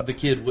shut up. The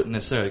kid wouldn't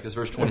necessarily, because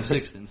verse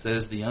 26 then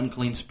says, "The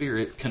unclean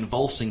spirit,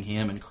 convulsing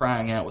him and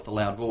crying out with a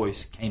loud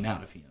voice, came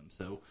out of him."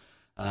 So,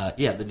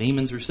 the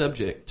demons are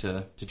subject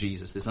to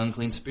Jesus. This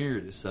unclean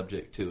spirit is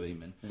subject to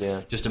him.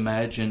 And just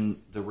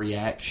imagine the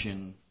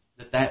reaction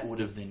that would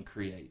have then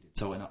created.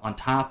 So on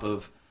top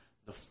of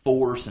the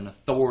force and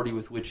authority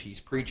with which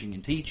he's preaching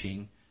and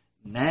teaching,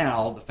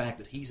 now the fact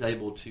that he's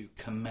able to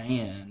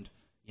command,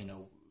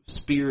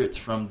 spirits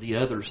from the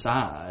other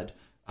side,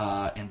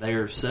 and they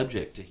are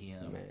subject to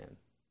him,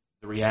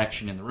 the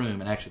reaction in the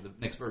room, and actually the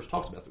next verse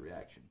talks about the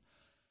reaction.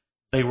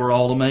 They were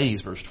all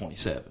amazed, verse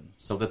 27,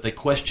 so that they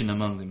questioned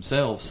among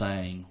themselves,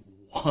 saying,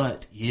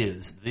 "What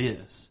is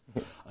this?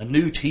 A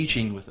new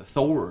teaching with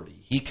authority.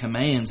 He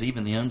commands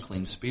even the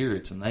unclean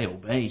spirits, and they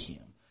obey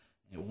him."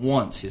 At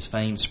once his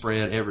fame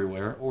spread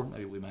everywhere, or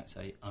maybe we might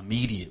say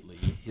immediately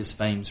his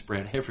fame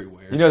spread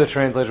everywhere. The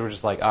translators were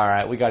just like, all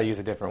right, we got to use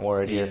a different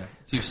word here. Yeah,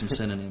 let's use some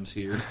synonyms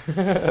here.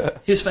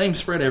 His fame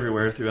spread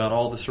everywhere throughout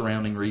all the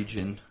surrounding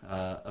region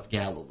of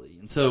Galilee.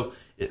 And so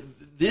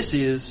this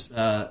is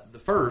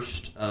the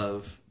first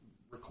of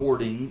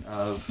recording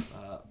of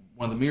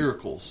one of the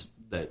miracles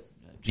that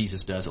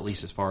Jesus does, at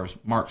least as far as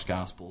Mark's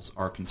Gospels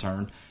are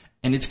concerned.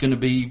 And it's going to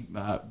be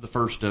the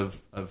first of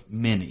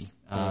many.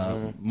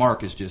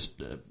 Mark is just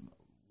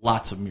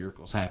lots of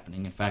miracles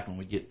happening. In fact, when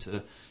we get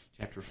to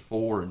chapter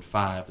 4 and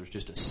 5, there's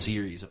just a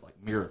series of like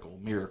miracle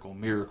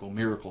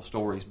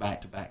stories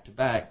back to back to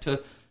back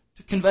to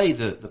convey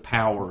the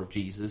power of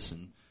Jesus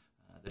and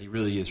that he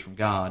really is from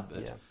God.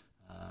 But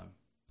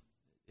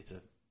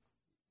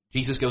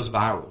Jesus goes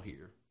viral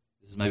here.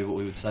 This is maybe what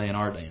we would say in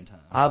our day and time.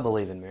 I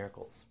believe in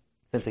miracles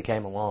since he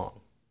came along.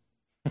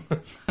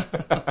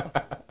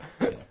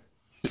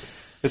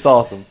 It's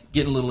awesome.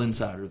 Getting a little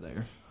insider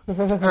there. All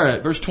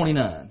right, verse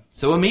 29.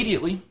 So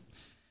immediately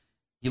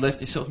he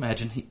left. So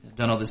imagine he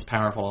done all this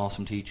powerful,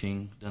 awesome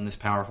teaching, done this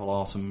powerful,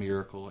 awesome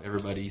miracle.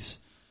 Everybody's,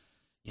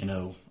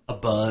 a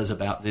buzz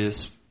about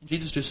this.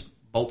 Jesus just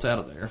bolts out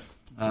of there,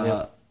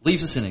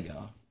 leaves the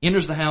synagogue,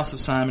 enters the house of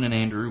Simon and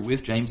Andrew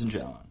with James and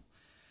John.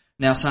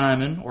 Now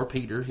Simon, or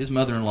Peter, his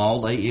mother-in-law,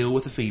 lay ill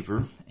with a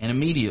fever, and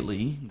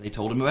immediately they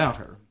told him about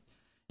her.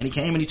 And he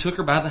came and he took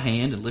her by the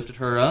hand and lifted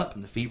her up,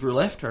 and the fever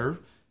left her.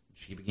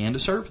 She began to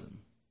serve them.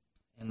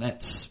 And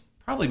that's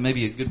probably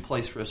maybe a good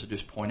place for us to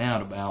just point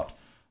out about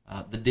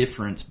the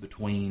difference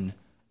between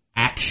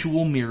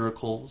actual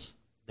miracles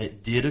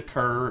that did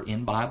occur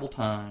in Bible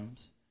times,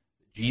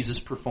 that Jesus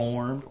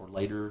performed, or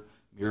later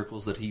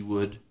miracles that he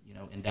would,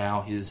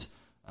 endow his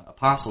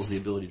apostles the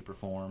ability to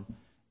perform,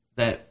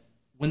 that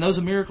when those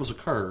miracles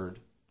occurred,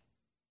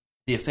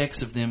 the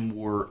effects of them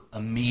were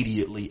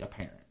immediately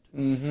apparent.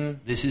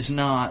 Mm-hmm. This is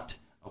not,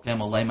 okay, I'm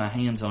going to lay my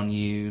hands on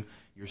you,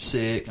 you're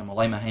sick, I'm going to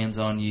lay my hands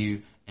on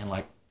you, and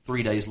like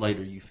 3 days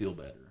later you feel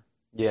better.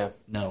 Yeah.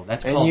 No,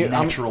 that's called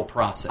natural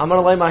process. I'm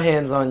going to lay my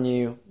hands on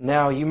you.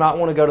 Now, you might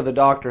want to go to the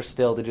doctor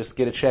still to just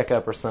get a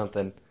checkup or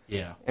something.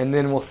 Yeah. And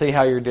then we'll see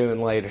how you're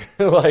doing later.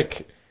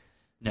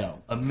 No,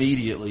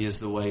 immediately is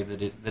the way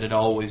that it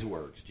always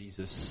works.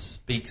 Jesus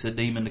speaks a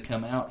demon to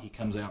come out, he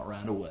comes out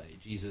right away.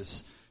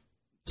 Jesus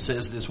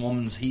says this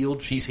woman's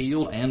healed, she's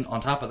healed, and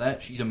on top of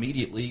that, she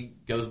immediately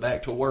goes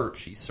back to work.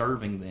 She's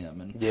serving them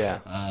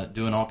and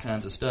doing all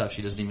kinds of stuff.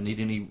 She doesn't even need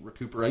any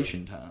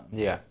recuperation time.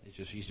 Yeah.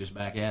 She's just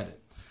back at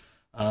it.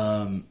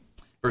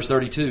 Verse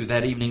 32,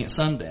 that evening at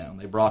sundown,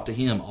 they brought to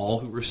him all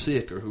who were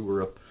sick or who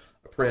were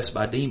oppressed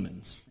by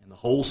demons, and the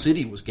whole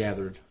city was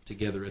gathered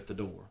together at the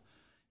door.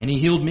 And he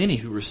healed many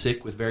who were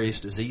sick with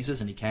various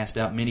diseases, and he cast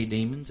out many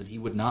demons, and he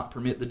would not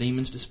permit the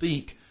demons to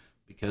speak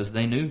because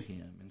they knew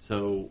him. And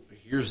so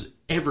here's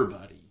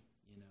everybody.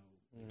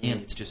 Again,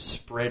 it's just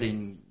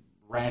spreading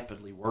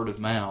rapidly, word of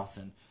mouth,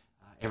 and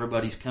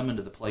everybody's coming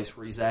to the place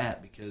where he's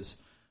at because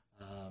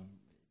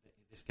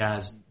this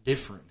guy's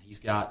different. He's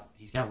got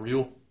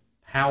real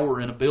power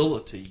and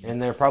ability. And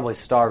they're probably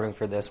starving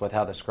for this with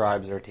how the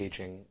scribes are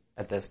teaching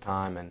at this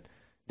time and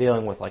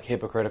dealing with like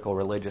hypocritical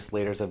religious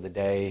leaders of the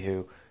day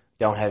who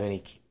don't have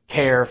any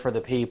care for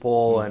the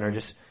people and are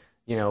just,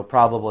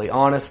 probably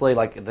honestly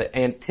like the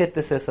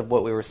antithesis of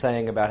what we were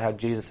saying about how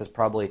Jesus is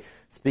probably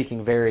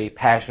speaking very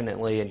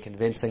passionately and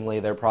convincingly.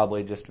 They're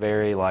probably just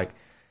very like,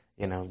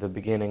 the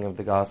beginning of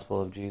the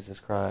gospel of Jesus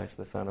Christ,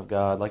 the Son of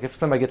God. Like if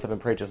somebody gets up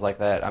and preaches like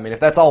that, I mean, if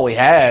that's all we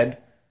had,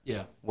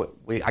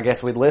 I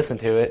guess we'd listen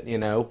to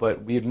it,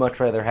 but we'd much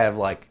rather have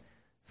like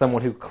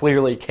someone who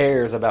clearly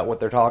cares about what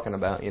they're talking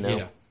about,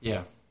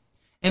 Yeah.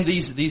 And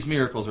these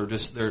miracles are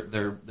just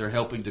they're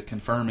helping to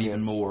confirm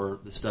even more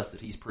the stuff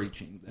that he's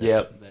preaching.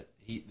 That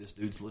this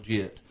dude's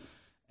legit.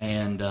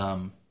 And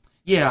I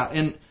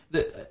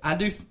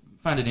do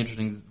find it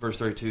interesting. Verse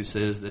 32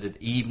 says that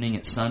at evening,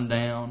 at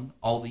sundown,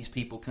 all these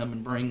people come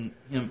and bring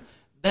him.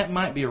 That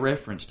might be a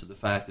reference to the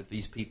fact that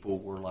these people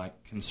were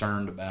like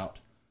concerned about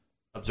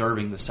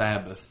observing the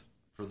Sabbath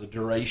for the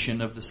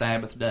duration of the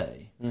Sabbath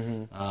day.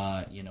 Mm-hmm.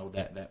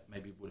 That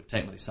maybe would have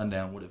technically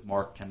sundown would have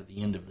marked kind of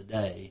the end of the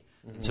day.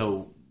 Mm-hmm. And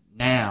so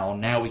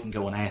now we can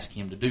go and ask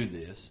him to do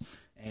this.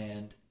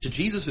 And to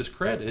Jesus'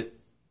 credit,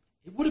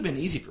 it would have been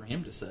easy for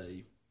him to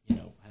say,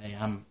 hey,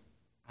 I'm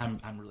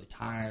really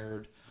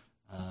tired.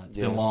 It's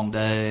been a long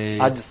day.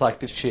 I'd just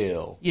like to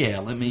chill. Yeah,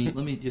 let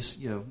me just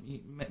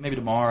maybe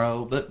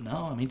tomorrow. But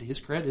no, I mean to his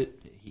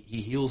credit,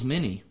 he heals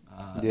many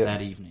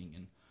that evening.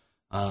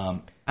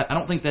 And I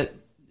don't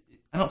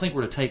think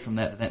we're to take from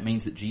that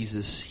means that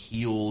Jesus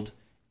healed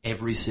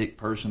every sick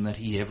person that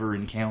he ever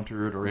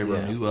encountered or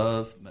ever knew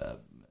of.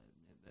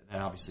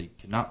 That obviously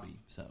could not be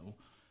so,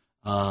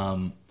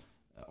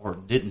 or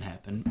didn't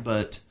happen.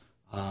 But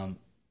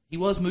he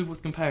was moved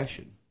with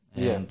compassion,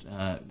 and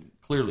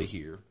clearly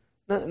here.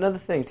 Another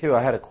thing, too,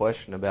 I had a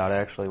question about,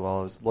 actually, while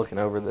I was looking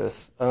over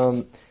this.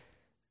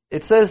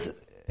 It says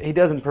he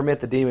doesn't permit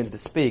the demons to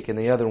speak, and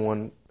the other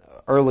one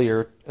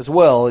earlier as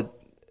well,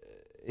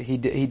 he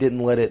didn't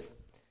let it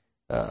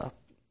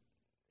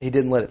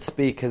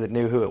speak because it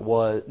knew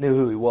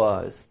who he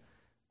was.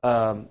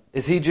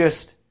 Is he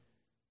just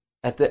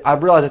I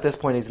realize at this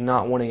point he's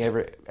not wanting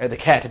the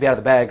cat to be out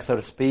of the bag, so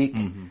to speak.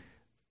 Mm-hmm.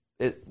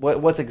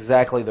 What's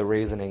exactly the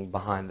reasoning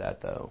behind that,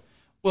 though?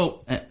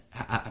 Well,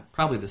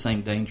 probably the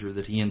same danger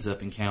that he ends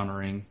up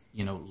encountering,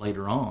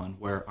 later on,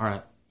 where all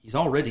right, he's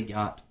already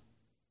got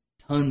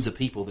tons of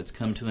people that's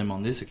come to him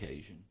on this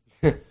occasion.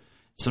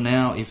 So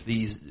now, if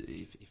these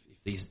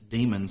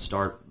demons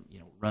start,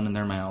 running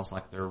their mouths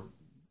like they're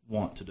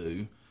wont to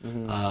do,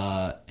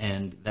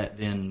 and that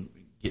then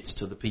gets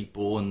to the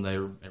people, and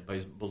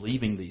everybody's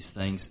believing these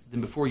things,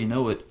 then before you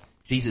know it,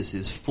 Jesus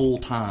is full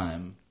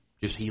time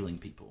just healing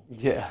people.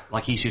 Yeah.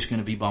 Like he's just going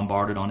to be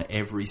bombarded on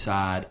every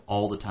side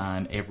all the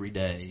time, every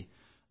day,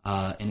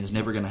 and is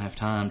never going to have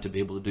time to be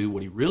able to do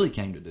what he really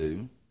came to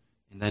do,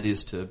 and that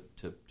is to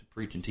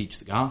preach and teach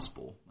the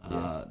gospel,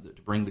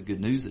 to bring the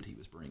good news that he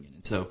was bringing.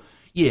 And so,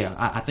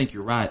 I think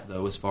you're right,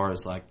 though, as far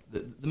as like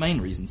the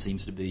main reason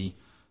seems to be,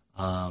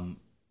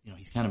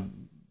 he's kind of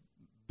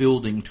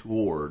building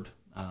toward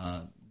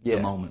the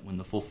moment when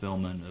the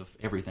fulfillment of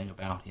everything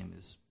about him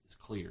is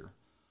clear.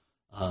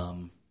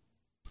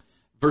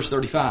 Verse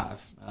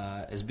 35,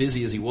 as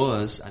busy as he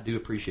was, I do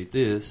appreciate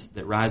this,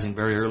 that rising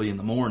very early in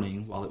the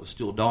morning, while it was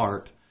still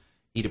dark,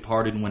 he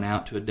departed and went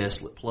out to a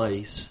desolate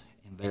place,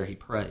 and there he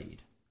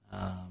prayed.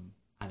 I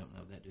don't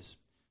know,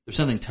 there's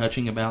something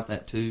touching about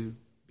that too,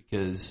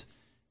 because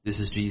this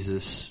is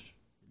Jesus.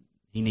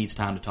 He needs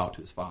time to talk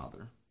to his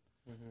Father.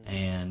 Mm-hmm.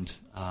 And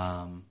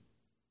I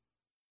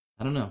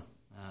don't know,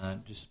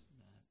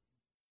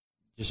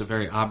 just a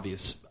very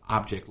obvious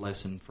object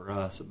lesson for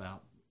us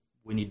about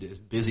we need to, as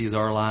busy as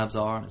our lives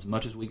are, and as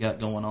much as we got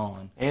going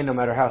on. And no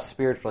matter how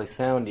spiritually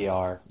sound you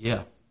are.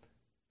 Yeah.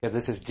 Because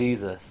this is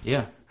Jesus.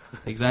 Yeah,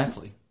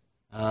 exactly.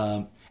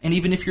 And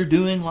even if you're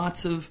doing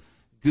lots of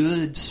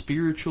good,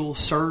 spiritual,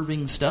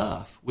 serving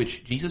stuff,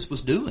 which Jesus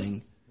was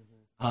doing,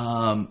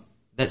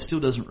 that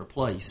still doesn't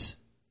replace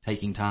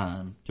taking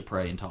time to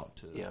pray and talk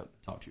to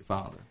your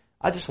Father.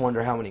 I just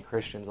wonder how many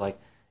Christians,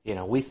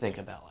 we think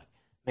about,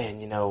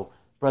 man,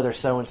 brother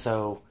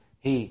so-and-so,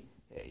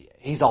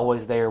 he's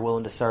always there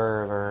willing to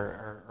serve,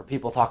 or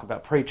people talk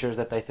about preachers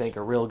that they think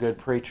are real good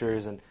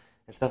preachers and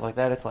stuff like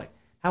that. It's like,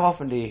 how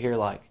often do you hear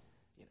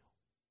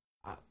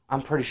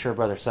I'm pretty sure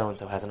brother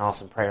so-and-so has an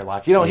awesome prayer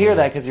life. You don't hear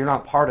that because you're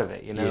not part of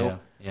it,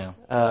 Yeah.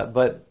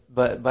 But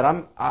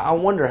I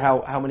wonder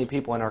how many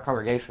people in our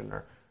congregation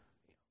are,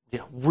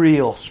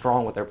 real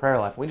strong with their prayer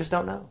life. We just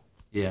don't know.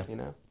 Yeah.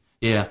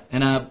 Yeah.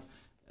 And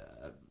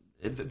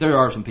there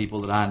are some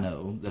people that I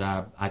know that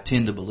I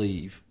tend to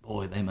believe,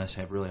 boy, they must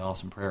have really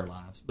awesome prayer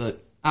lives.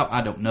 But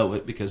I don't know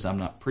it because I'm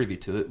not privy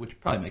to it, which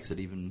probably makes it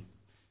even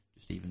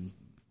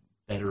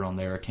better on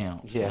their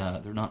account. Yeah.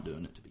 They're not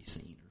doing it to be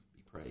seen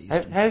or be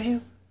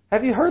praised.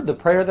 Have you heard the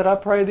prayer that I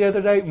prayed the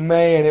other day?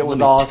 Man, it was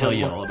awesome. Let me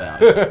tell you all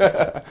about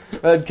it.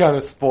 That'd kind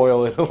of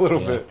spoil it a little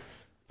bit.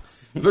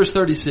 Verse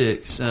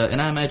 36, and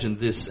I imagine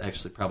this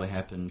actually probably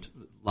happened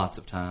lots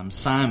of times.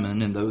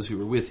 Simon and those who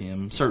were with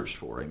him searched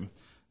for him,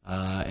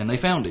 and they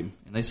found him,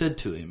 and they said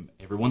to him,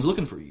 "Everyone's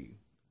looking for you."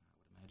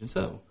 I would imagine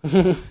so.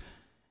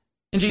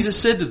 And Jesus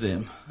said to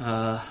them,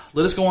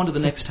 "Let us go on to the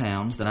next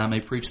towns, that I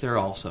may preach there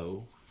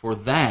also, for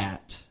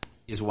that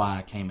is why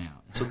I came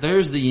out." And so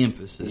there's the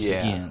emphasis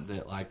again,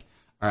 that like,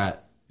 all right,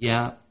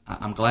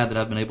 I'm glad that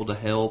I've been able to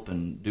help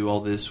and do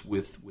all this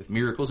with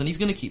miracles, and he's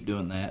going to keep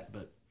doing that,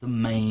 but the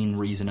main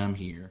reason I'm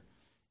here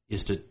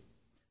is to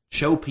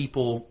show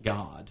people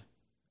God.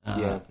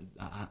 I'm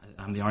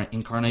the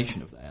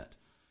incarnation of that.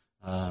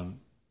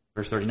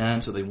 Verse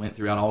 39, so they went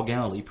throughout all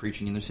Galilee,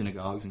 preaching in their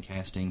synagogues and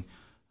casting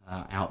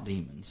out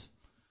demons.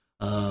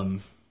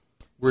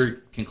 We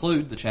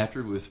conclude the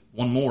chapter with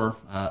one more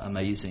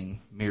amazing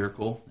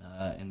miracle,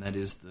 and that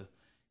is the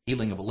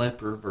healing of a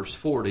leper. Verse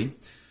 40,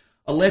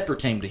 a leper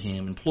came to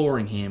him,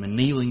 imploring him, and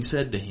kneeling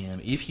said to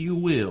him, "If you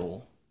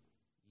will,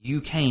 you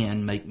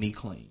can make me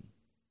clean."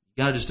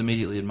 You got to just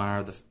immediately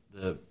admire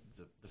the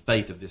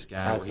faith of this guy.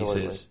 Absolutely.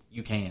 Where he says,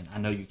 "You can. I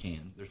know you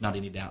can. There's not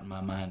any doubt in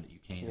my mind that you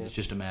can. Yeah. It's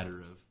just a matter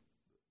of,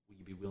 will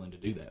you be willing to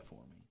do that for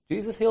me?"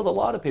 Jesus healed a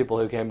lot of people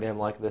who came to him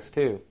like this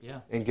too.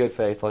 Yeah. In good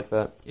faith like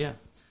that. Yeah.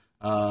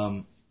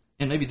 And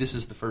maybe this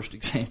is the first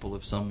example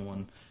of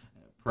someone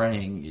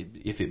praying,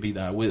 "If it be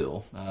thy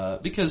will,"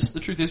 because the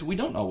truth is we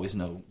don't always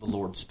know the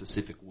Lord's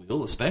specific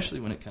will, especially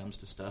when it comes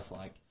to stuff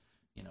like,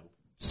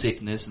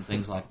 sickness and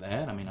things like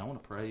that. I mean, I want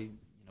to pray,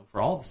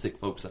 for all the sick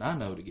folks that I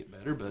know to get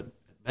better, but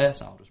at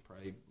best I'll just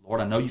pray,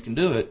 "Lord, I know you can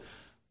do it,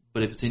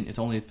 but it's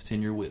only if it's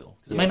in your will,"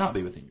 because it may not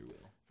be within your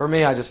will. For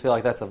me, I just feel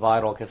like that's a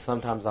vital, because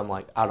sometimes I'm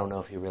like, I don't know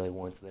if he really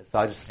wants this, so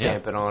I just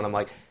stamp it on. I'm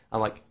like,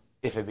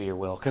 "If it be your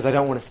will," because I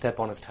don't want to step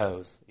on his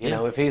toes. I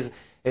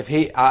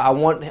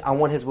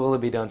want his will to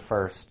be done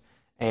first,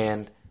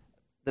 and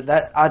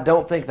that I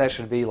don't think that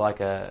should be like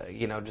a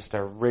just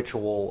a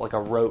ritual, like a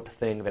rote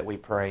thing that we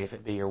pray, "If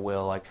it be your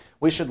will." Like,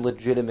 we should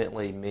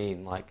legitimately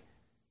mean like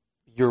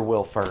your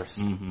will first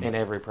in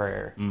every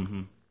prayer.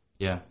 Mm-hmm.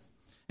 Yeah,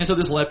 and so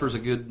this leper's a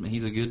good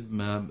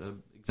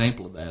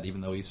example of that.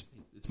 Even though it's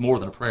more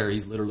than a prayer,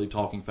 he's literally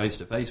talking face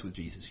to face with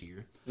Jesus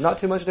here. Not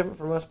too much different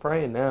from us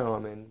praying now. I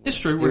mean, it's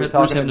true. We're just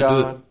having to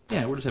do it.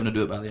 Yeah, we're just having to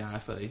do it by the eye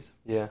of faith.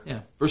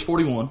 Yeah. Verse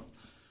 41.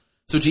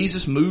 So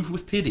Jesus, moved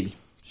with pity,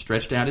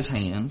 stretched out his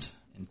hand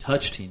and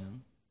touched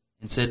him,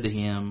 and said to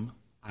him,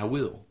 "I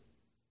will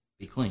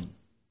be clean."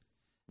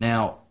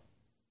 Now,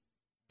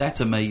 that's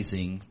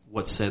amazing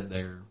what's said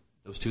there,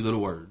 those two little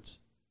words.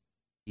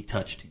 He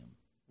touched him.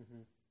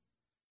 Mm-hmm.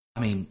 I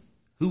mean,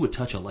 who would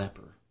touch a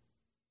leper?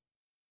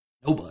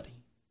 Nobody.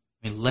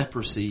 I mean,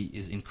 leprosy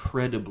is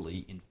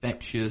incredibly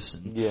infectious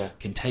and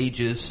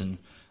contagious, and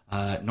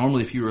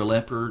normally if you were a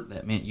leper,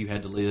 that meant you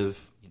had to live,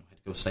 had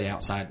to go stay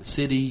outside the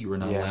city. You were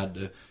not allowed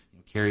to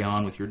carry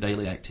on with your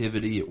daily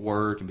activity at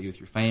work and be with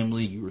your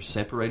family. You were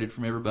separated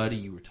from everybody.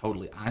 You were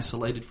totally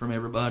isolated from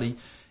everybody.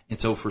 And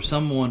so for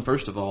someone,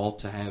 first of all,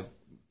 to have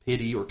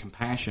pity or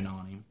compassion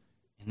on him,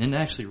 and then to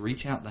actually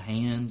reach out the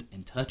hand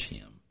and touch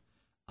him,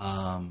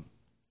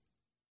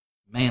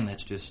 man,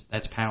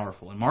 that's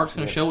powerful. And Mark's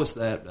going to show us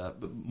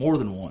that more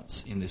than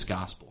once in this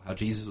gospel, how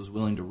Jesus was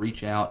willing to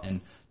reach out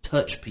and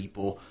touch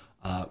people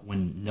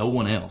when no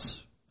one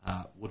else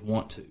would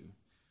want to.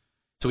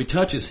 So he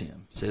touches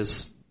him,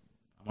 says,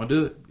 "I'm going to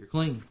do it. You're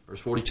clean." Verse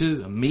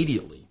 42,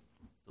 immediately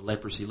the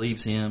leprosy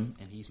leaves him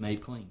and he's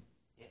made clean.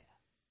 Yeah.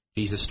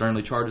 Jesus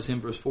sternly charges him,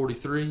 verse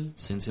 43,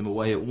 sends him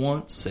away at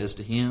once, says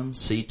to him,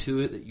 "See to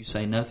it that you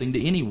say nothing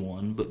to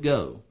anyone, but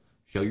go,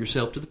 show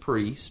yourself to the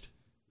priest,"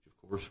 which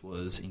of course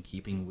was in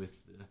keeping with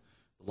the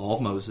law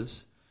of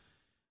Moses,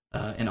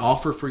 "and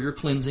offer for your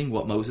cleansing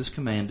what Moses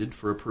commanded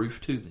for a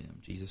proof to them."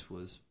 Jesus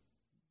was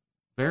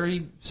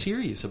very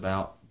serious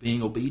about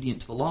being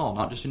obedient to the law,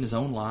 not just in his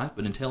own life,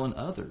 but in telling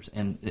others.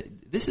 And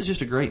this is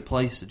just a great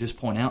place to just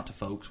point out to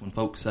folks when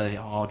folks say,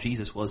 "Oh,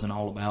 Jesus wasn't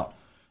all about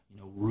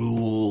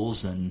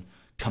rules and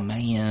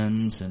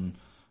commands and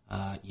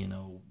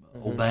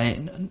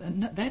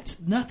obeying." That's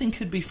nothing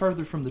could be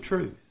further from the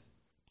truth,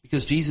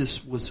 because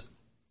Jesus was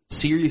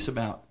serious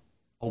about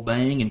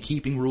obeying and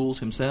keeping rules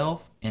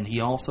himself, and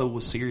he also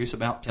was serious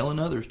about telling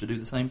others to do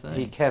the same thing.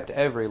 He kept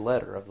every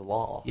letter of the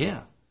law.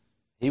 Yeah.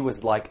 He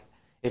was like,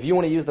 if you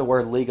want to use the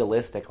word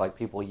legalistic, like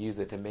people use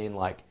it to mean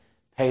like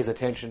pays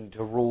attention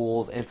to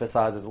rules,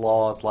 emphasizes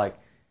laws, like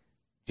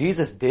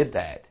Jesus did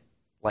that.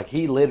 Like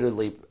he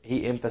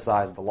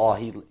emphasized the law.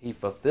 He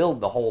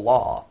fulfilled the whole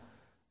law.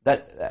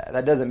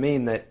 That doesn't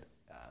mean that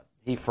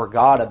he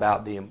forgot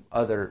about the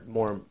other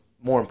more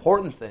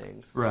important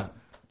things, right?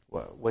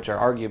 Which are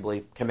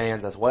arguably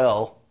commands as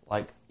well,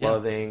 like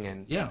loving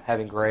and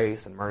having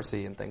grace and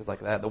mercy and things like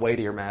that. The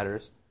weightier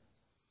matters.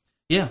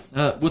 Yeah.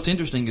 What's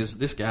interesting is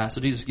this guy,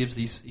 so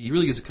Jesus he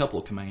really gives a couple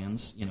of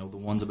commands, the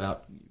ones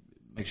about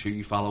make sure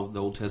you follow the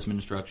Old Testament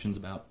instructions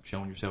about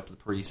showing yourself to the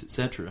priest,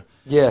 etc.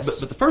 Yes.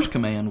 But the first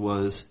command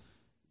was,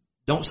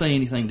 don't say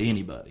anything to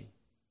anybody.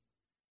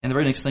 And the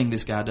very next thing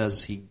this guy does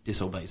is he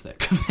disobeys that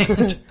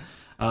command.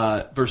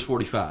 Verse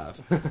 45.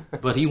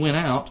 But he went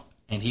out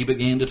and he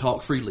began to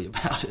talk freely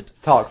about it.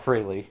 Talk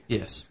freely.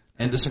 Yes.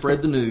 And to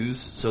spread the news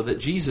so that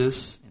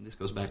Jesus, and this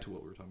goes back to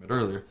what we were talking about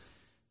earlier,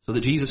 so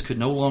that Jesus could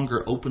no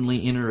longer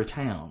openly enter a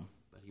town,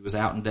 but he was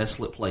out in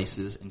desolate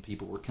places and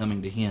people were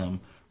coming to him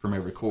from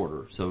every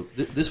quarter. So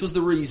this was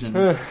the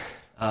reason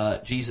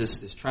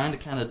Jesus is trying to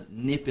kind of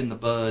nip in the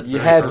bud. You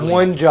had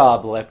one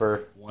job,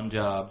 leper. One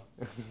job.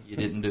 You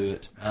didn't do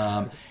it.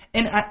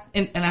 And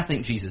I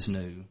think Jesus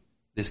knew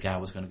this guy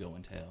was going to go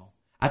and tell.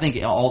 I think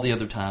all the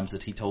other times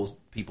that he told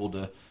people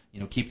to,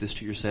 keep this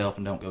to yourself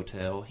and don't go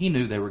tell, he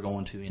knew they were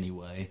going to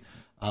anyway.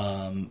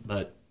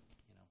 But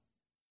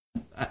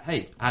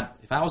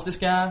if I was this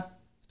guy,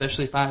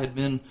 especially if I had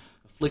been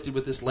afflicted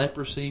with this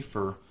leprosy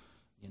for,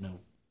 a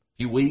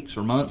few weeks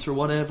or months or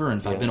whatever,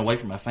 and if I'd been away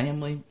from my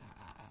family,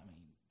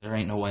 there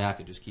ain't no way I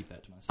could just keep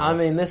that to myself.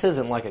 This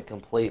isn't like a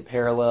complete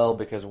parallel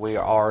because we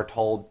are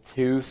told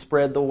to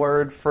spread the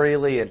word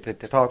freely and to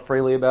talk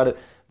freely about it.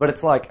 But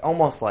it's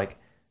almost like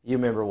you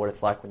remember what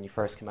it's like when you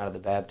first come out of the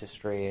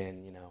baptistry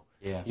and,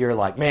 you're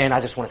like, man, I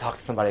just want to talk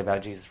to somebody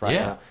about Jesus right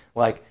now.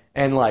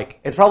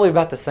 It's probably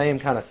about the same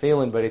kind of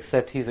feeling, but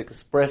except he's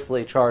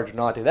expressly charged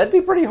not to. That'd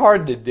be pretty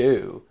hard to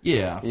do.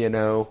 Yeah.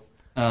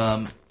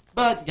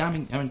 But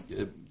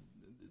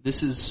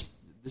this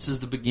is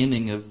the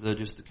beginning of the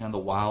kind of the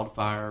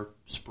wildfire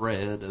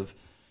spread of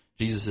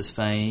Jesus'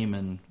 fame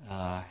and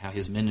how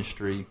his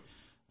ministry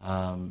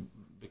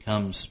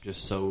becomes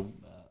just so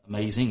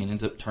amazing and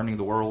ends up turning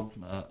the world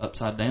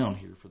upside down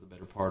here for the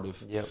better part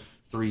of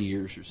 3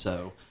 years or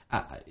so.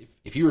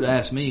 If you were to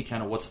ask me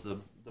kind of what's the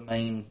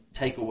main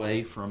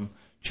takeaway from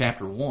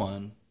chapter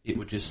 1, it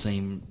would just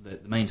seem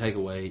that the main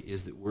takeaway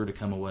is that we're to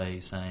come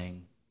away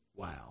saying,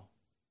 wow.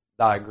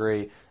 I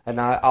agree.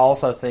 And I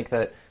also think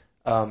that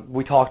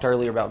we talked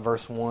earlier about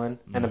verse 1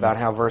 and about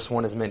how verse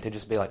 1 is meant to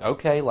just be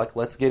okay,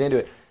 let's get into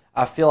it.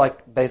 I feel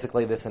like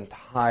basically this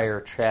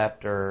entire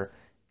chapter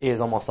is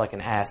almost like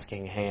an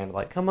asking hand,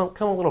 come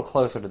a little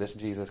closer to this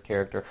Jesus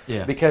character.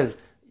 Yeah. Because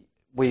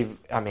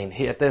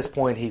at this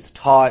point he's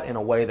taught in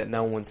a way that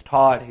no one's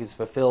taught. He's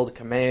fulfilled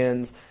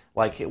commands.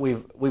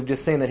 We've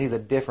just seen that he's a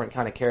different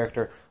kind of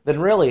character than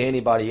really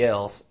anybody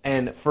else.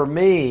 And for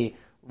me,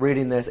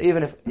 reading this,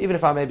 even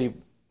if I maybe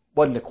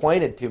wasn't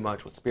acquainted too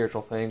much with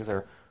spiritual things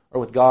or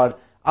with God,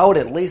 I would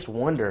at least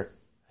wonder,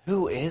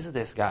 who is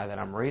this guy that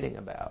I'm reading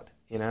about?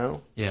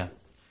 Yeah.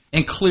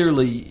 And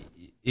clearly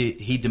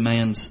he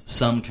demands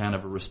some kind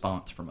of a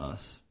response from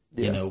us.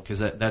 Because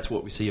that's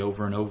what we see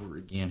over and over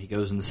again. He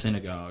goes in the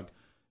synagogue.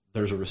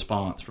 There's a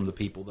response from the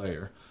people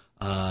there.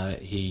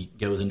 He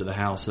goes into the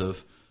house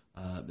of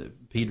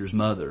Peter's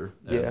mother.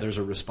 There's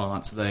a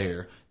response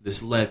there.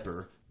 This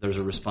leper, there's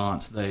a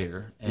response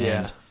there.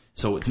 And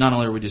so it's not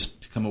only are we just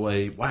to come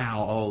away,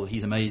 wow,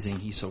 he's amazing,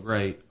 he's so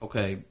great.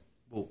 Okay,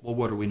 well,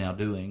 what are we now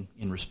doing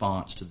in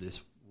response to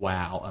this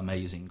wow,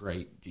 amazing,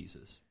 great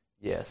Jesus?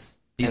 Yes.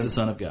 He's the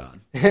Son of God.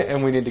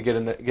 And we need to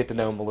get to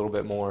know him a little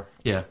bit more.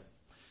 Yeah.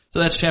 So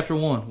that's chapter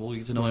 1. We'll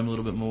get to know him a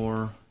little bit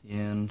more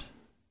in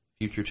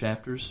future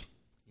chapters.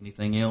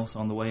 Anything else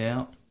on the way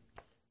out?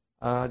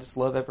 Just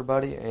love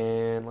everybody,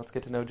 and let's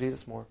get to know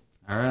Jesus more.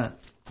 All right.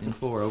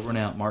 10-4, over and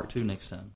out. Mark 2 next time.